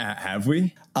have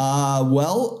we?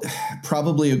 Well,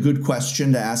 probably a good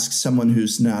question to ask someone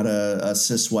who's not a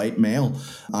cis white male.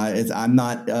 I'm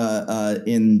not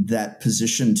in that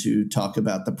position to talk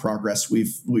about the progress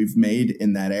we've made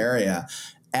in that area.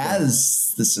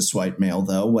 As the cis white male,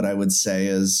 though, what I would say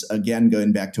is, again,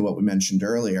 going back to what we mentioned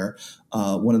earlier,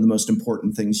 one of the most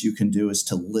important things you can do is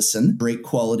to listen. Great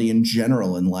quality in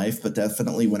general in life, but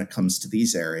definitely when it comes to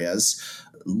these areas,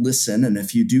 listen. And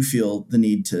if you do feel the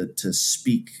need to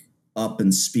speak up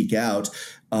and speak out,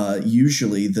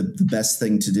 usually the best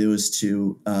thing to do is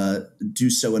to do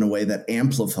so in a way that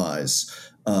amplifies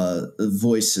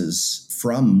voices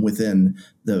from within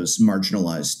those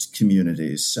marginalized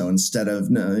communities. So instead of,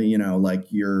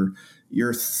 like your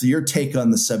take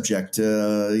on the subject,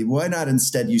 why not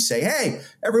instead you say, hey,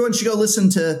 everyone should go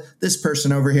listen to this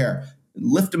person over here,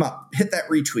 lift them up, hit that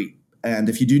retweet. And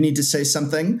if you do need to say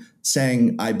something,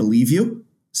 saying, I believe you,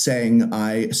 saying,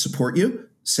 I support you,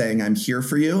 saying, I'm here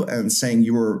for you, and saying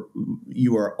you are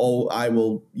I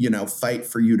will, fight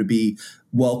for you to be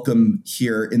welcome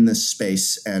here in this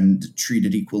space and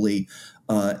treated equally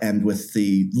and with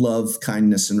the love,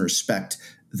 kindness, and respect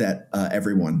that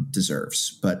everyone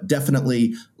deserves. But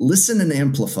definitely listen and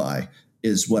amplify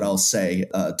is what I'll say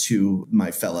to my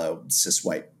fellow cis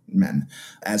white men.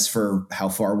 As for how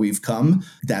far we've come,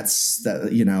 that's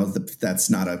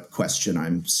not a question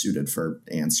I'm suited for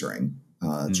answering.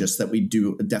 Just that we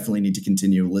do definitely need to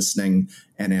continue listening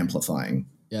and amplifying.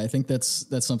 Yeah, I think that's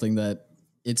something that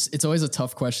it's always a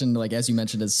tough question. Like, as you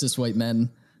mentioned, as cis white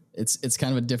men, it's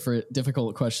kind of a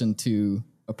difficult question to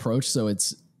approach. So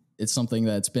it's something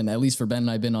that's been, at least for Ben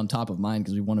and I, been on top of mind,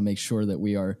 because we want to make sure that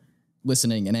we are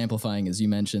listening and amplifying, as you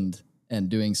mentioned, and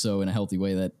doing so in a healthy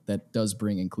way that does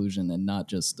bring inclusion, and not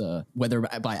just whether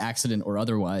by accident or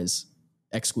otherwise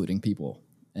excluding people.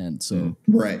 And so,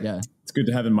 right. Yeah, it's good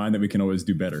to have in mind that we can always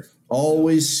do better.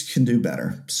 Always can do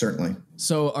better. Certainly.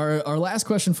 So our last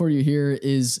question for you here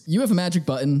is, you have a magic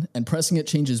button and pressing it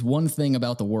changes one thing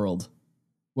about the world.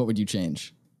 What would you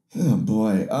change? Oh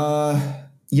boy.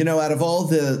 Out of all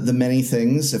the many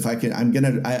things, if I could,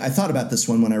 I thought about this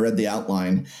one when I read the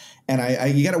outline.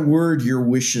 And you got to word your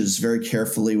wishes very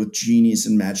carefully with genies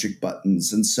and magic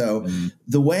buttons. And so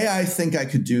the way I think I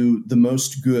could do the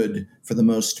most good for the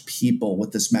most people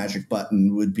with this magic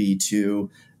button would be to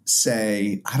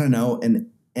say, I don't know, an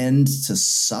end to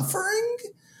suffering.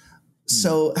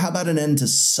 So how about an end to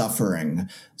suffering?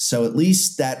 So at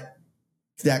least that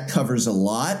covers a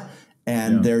lot.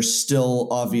 And there's still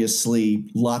obviously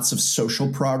lots of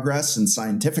social progress and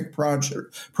scientific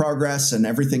progress and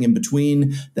everything in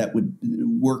between that would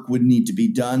need to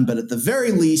be done. But at the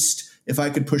very least, if I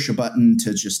could push a button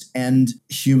to just end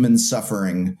human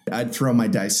suffering, I'd throw my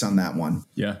dice on that one.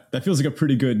 Yeah, that feels like a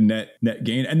pretty good net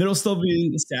gain. And there'll still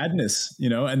be sadness,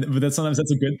 but sometimes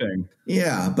that's a good thing.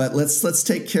 Yeah, but let's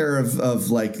take care of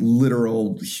like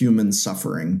literal human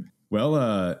suffering.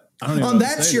 Well, I don't know. On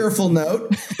that cheerful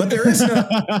note, but there is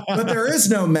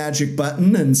no magic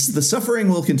button, and the suffering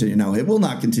will continue. No, it will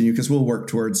not continue because we'll work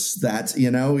towards that. You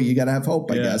got to have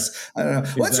hope, I guess. I don't know.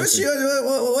 Exactly.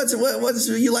 What's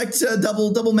you liked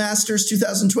double Masters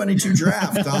 2022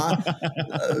 draft? Huh?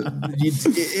 Do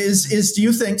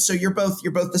you think so? You're both.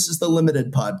 This is the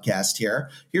limited podcast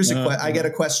here. Here's I got a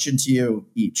question to you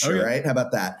each. Okay. All right, how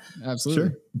about that? Absolutely.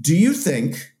 Sure. Do you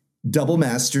think Double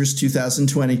Masters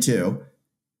 2022?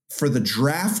 For the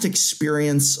draft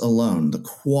experience alone, the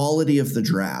quality of the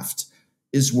draft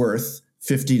is worth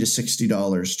 $50 to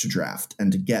 $60 to draft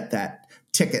and to get that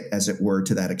ticket, as it were,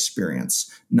 to that experience.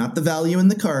 Not the value in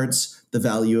the cards, the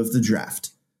value of the draft.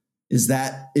 Is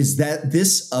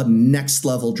this a next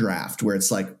level draft where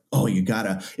it's like, oh,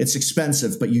 it's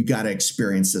expensive, but you gotta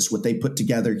experience this. What they put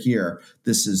together here,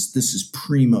 this is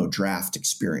primo draft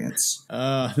experience.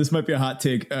 This might be a hot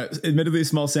take. Admittedly, a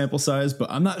small sample size,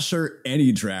 but I'm not sure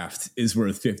any draft is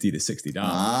worth $50 to $60.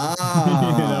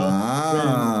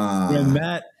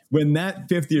 When that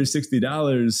 $50 or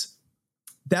 $60.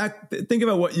 Think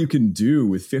about what you can do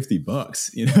with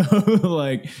 $50,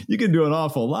 like you can do an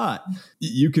awful lot.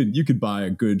 You could buy a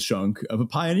good chunk of a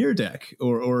Pioneer deck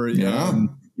or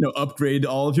upgrade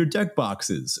all of your deck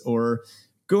boxes or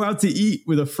go out to eat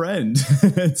with a friend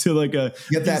to like a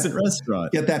decent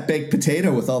restaurant. Get that baked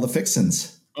potato with all the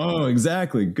fixins. Oh,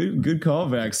 exactly. Good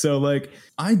callback. So like,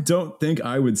 I don't think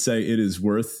I would say it is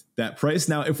worth that price.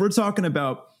 Now, if we're talking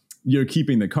about you're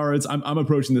keeping the cards, I'm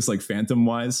approaching this like phantom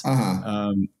wise.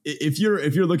 If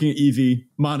you're looking at EV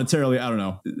monetarily, I don't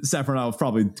know. Saffron, I'll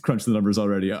probably crunch the numbers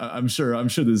already. I'm sure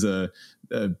there's a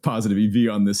positive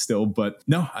EV on this still, but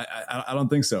no, I don't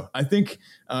think so. I think,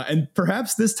 and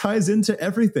perhaps this ties into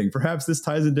everything. Perhaps this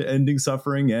ties into ending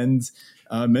suffering and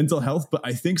mental health. But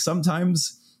I think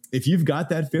sometimes if you've got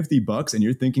that $50 and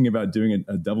you're thinking about doing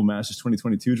a Double Masters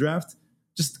 2022 draft,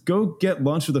 just go get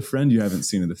lunch with a friend you haven't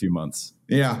seen in a few months.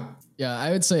 Yeah. Yeah,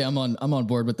 I would say I'm on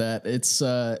board with that. It's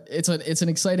an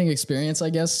exciting experience, I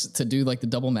guess, to do like the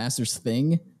Double Masters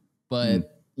thing,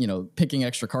 but picking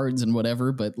extra cards and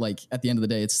whatever. But like at the end of the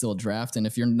day, it's still a draft. And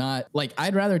if you're not like,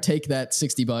 I'd rather take that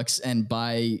 $60 and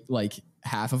buy like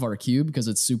half of our cube because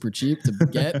it's super cheap to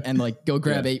get and like go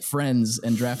grab 8 friends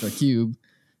and draft our cube.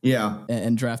 Yeah,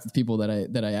 and draft with people that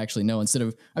I actually know instead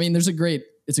of. I mean, it's a great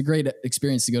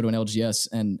experience to go to an LGS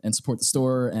and support the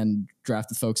store and draft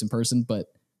with folks in person, but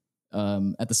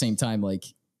at the same time, like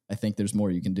I think there's more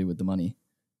you can do with the money.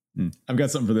 I've got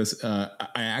something for this. I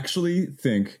actually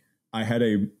think I had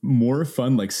a more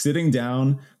fun, like sitting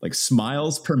down, like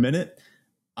smiles per minute.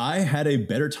 I had a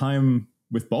better time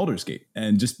with Baldur's Gate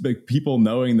and just like people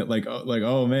knowing that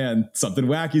oh man, something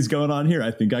wacky's going on here. I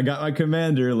think I got my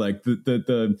commander. Like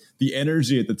the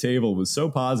energy at the table was so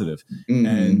positive. Mm-hmm.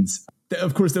 And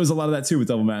of course, there was a lot of that too with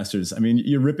Double Masters. I mean,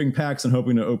 you're ripping packs and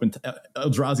hoping to open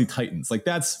Eldrazi Titans. Like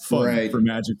that's fun for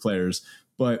Magic players.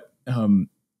 But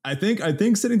I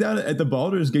think sitting down at the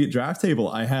Baldur's Gate draft table,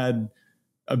 I had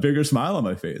a bigger smile on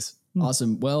my face.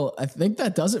 Awesome. Well, I think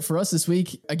that does it for us this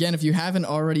week. Again, if you haven't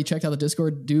already checked out the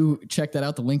Discord, do check that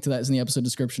out. The link to that is in the episode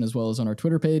description as well as on our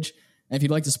Twitter page. And if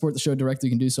you'd like to support the show directly,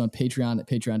 you can do so on Patreon at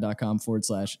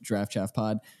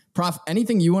patreon.com/draftchaffpod. Prof,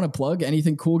 anything you want to plug?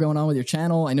 Anything cool going on with your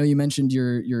channel? I know you mentioned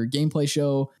your gameplay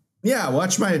show. Yeah,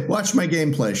 watch my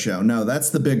gameplay show. No, that's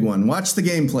the big one. Watch the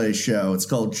gameplay show. It's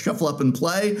called Shuffle Up and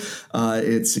Play.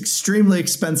 It's extremely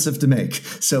expensive to make,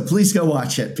 so please go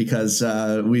watch it because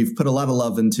we've put a lot of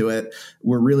love into it.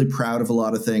 We're really proud of a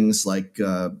lot of things, like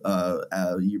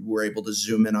we're able to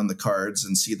zoom in on the cards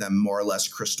and see them more or less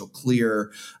crystal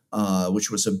clear, which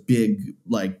was a big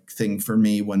thing for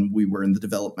me when we were in the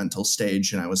developmental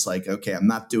stage, and I was like, okay, I'm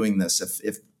not doing this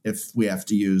if we have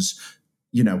to use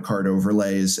card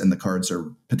overlays and the cards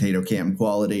are potato cam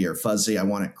quality or fuzzy. I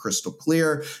want it crystal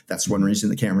clear. That's one reason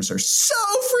the cameras are so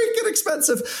freaking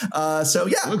expensive. So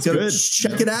yeah, go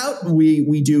check it out.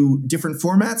 We do different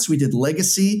formats. We did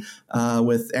Legacy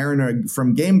with Aaron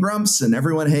from Game Grumps, and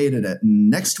everyone hated it. And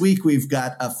next week we've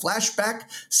got a flashback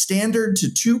standard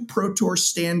to 2 Pro Tour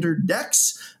standard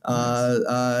decks.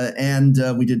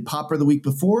 And we did Pauper the week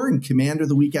before and Commander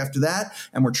the week after that.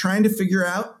 And we're trying to figure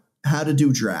out how to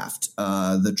do draft.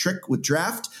 The trick with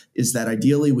draft is that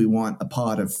ideally we want a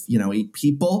pod of 8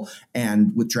 people,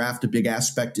 and with draft a big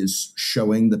aspect is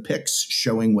showing the picks,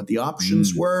 showing what the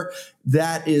options were.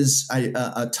 That is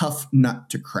a tough nut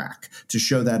to crack, to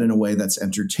show that in a way that's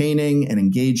entertaining and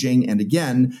engaging, and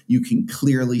again you can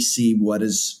clearly see what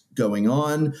is going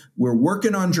on. We're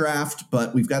working on draft,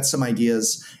 but we've got some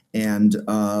ideas. And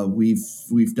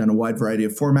we've done a wide variety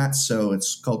of formats. So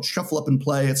it's called Shuffle Up and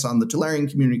Play. It's on the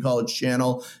Tolarian Community College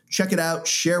channel. Check it out.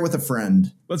 Share with a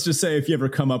friend. Let's just say if you ever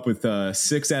come up with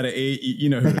 6 out of 8, you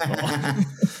know who to call.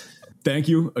 Thank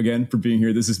you again for being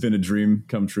here. This has been a dream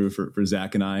come true for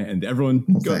Zach and I. And everyone,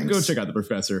 go check out the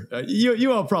professor.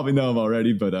 You all probably know him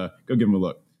already, but go give him a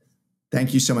look.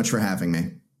 Thank you so much for having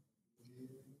me.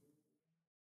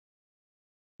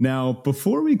 Now,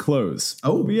 before we close,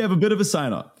 we have a bit of a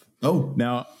sign-off.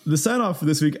 Now, the sign-off for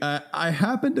this week, I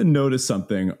happened to notice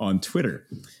something on Twitter.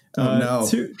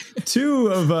 Two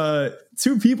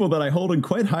people that I hold in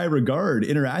quite high regard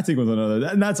interacting with one another,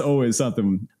 and that's always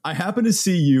something. I happened to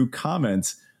see you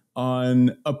comment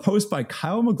on a post by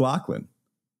Kyle MacLachlan.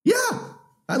 Yeah,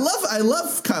 I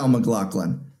love Kyle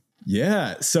MacLachlan.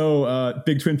 Yeah, so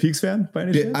big Twin Peaks fan by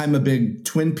any chance? I'm a big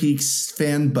Twin Peaks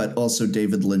fan, but also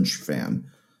David Lynch fan.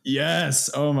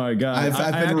 Yes. Oh my God.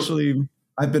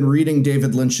 I've been reading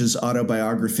David Lynch's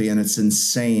autobiography, and it's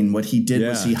insane. What he did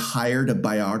was he hired a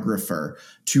biographer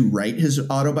to write his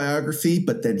autobiography,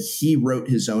 but then he wrote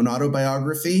his own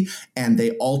autobiography, and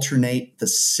they alternate the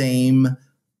same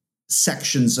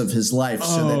sections of his life.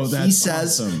 So that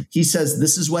he says,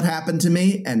 this is what happened to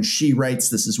me, and she writes,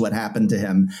 this is what happened to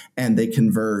him, and they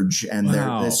converge. And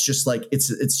it's just like,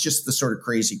 it's just the sort of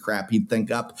crazy crap he'd think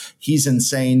up. He's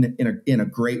insane in a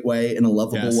great way, in a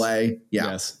lovable way.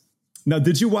 Yeah. Yes. Now,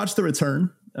 did you watch The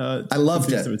Return? I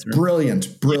loved it. Brilliant.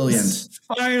 Yes,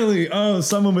 finally.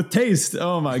 Someone with taste.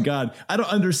 Oh my God. I don't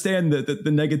understand the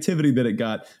negativity that it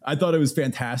got. I thought it was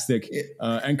fantastic.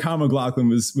 And Kyle MacLachlan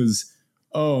was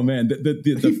oh man,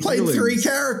 he played 3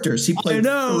 characters. He played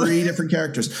 3 different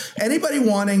characters. Anybody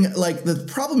wanting, like, the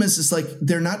problem is like,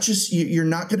 they're not just, you're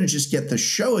not going to just get the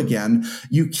show again.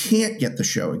 You can't get the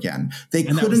show again. They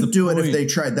couldn't do it if they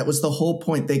tried. That was the whole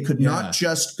point. They could not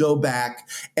just go back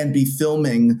and be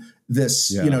filming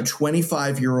this,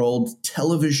 25-year-old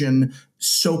television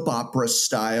soap opera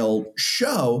style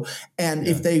show. And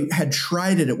if they had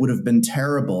tried it, it would have been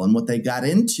terrible. And what they got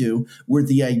into were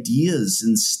the ideas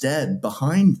instead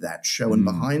behind that show and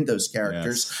behind those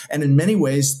characters. Yes. And in many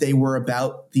ways, they were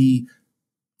about the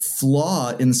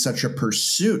flaw in such a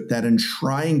pursuit that in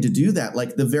trying to do that,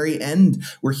 like the very end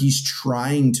where he's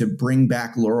trying to bring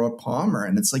back Laura Palmer.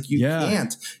 And it's like, you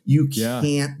can't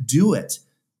do it.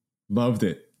 Loved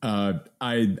it.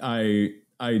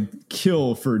 I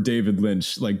kill for David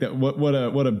Lynch. Like that. What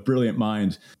a brilliant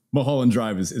mind. Mulholland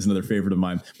Drive is another favorite of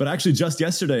mine. But actually, just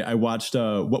yesterday I watched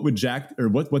What Did Jack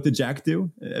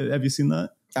Do? Have you seen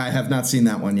that? I have not seen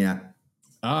that one yet.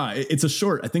 It's a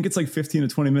short. I think it's like 15 to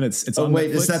 20 minutes. It's on Netflix.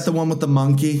 Is that the one with the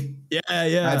monkey?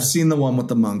 Yeah. I've seen the one with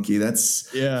the monkey.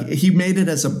 He made it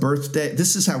as a birthday.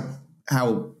 This is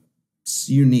how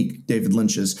unique David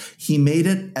Lynch is. He made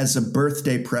it as a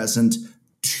birthday present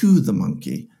to the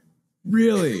monkey.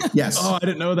 Really? Yes. Oh, I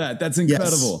didn't know that. That's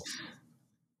incredible. Yes.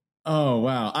 Oh,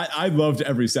 wow. I loved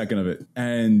every second of it.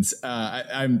 And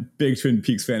I'm a big Twin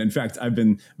Peaks fan. In fact, I've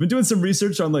been doing some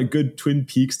research on like good Twin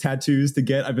Peaks tattoos to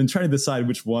get. I've been trying to decide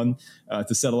which one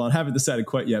to settle on. Haven't decided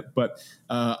quite yet. But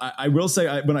I will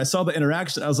say when I saw the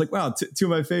interaction, I was like, wow, two of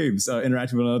my faves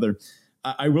interacting with one another.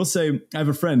 I will say I have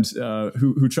a friend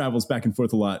who travels back and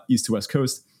forth a lot, east to west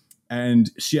coast. And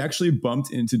she actually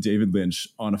bumped into David Lynch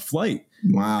on a flight.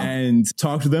 Wow. And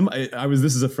talked to them.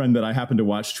 This is a friend that I happened to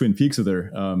watch Twin Peaks with her.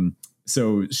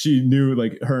 So she knew,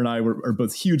 like, her and I are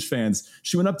both huge fans.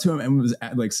 She went up to him and was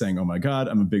like saying, oh my God,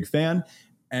 I'm a big fan.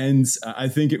 And I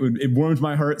think it warmed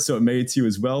my heart. So it may to you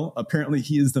as well. Apparently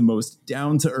he is the most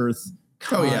down to earth,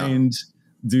 kind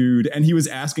dude. And he was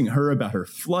asking her about her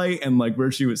flight and like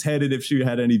where she was headed, if she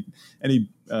had any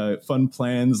fun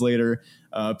plans later.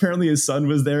 Apparently his son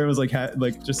was there. It was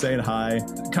like just saying hi.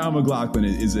 Kyle MacLachlan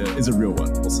is a real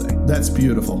one, we'll say. That's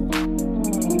beautiful.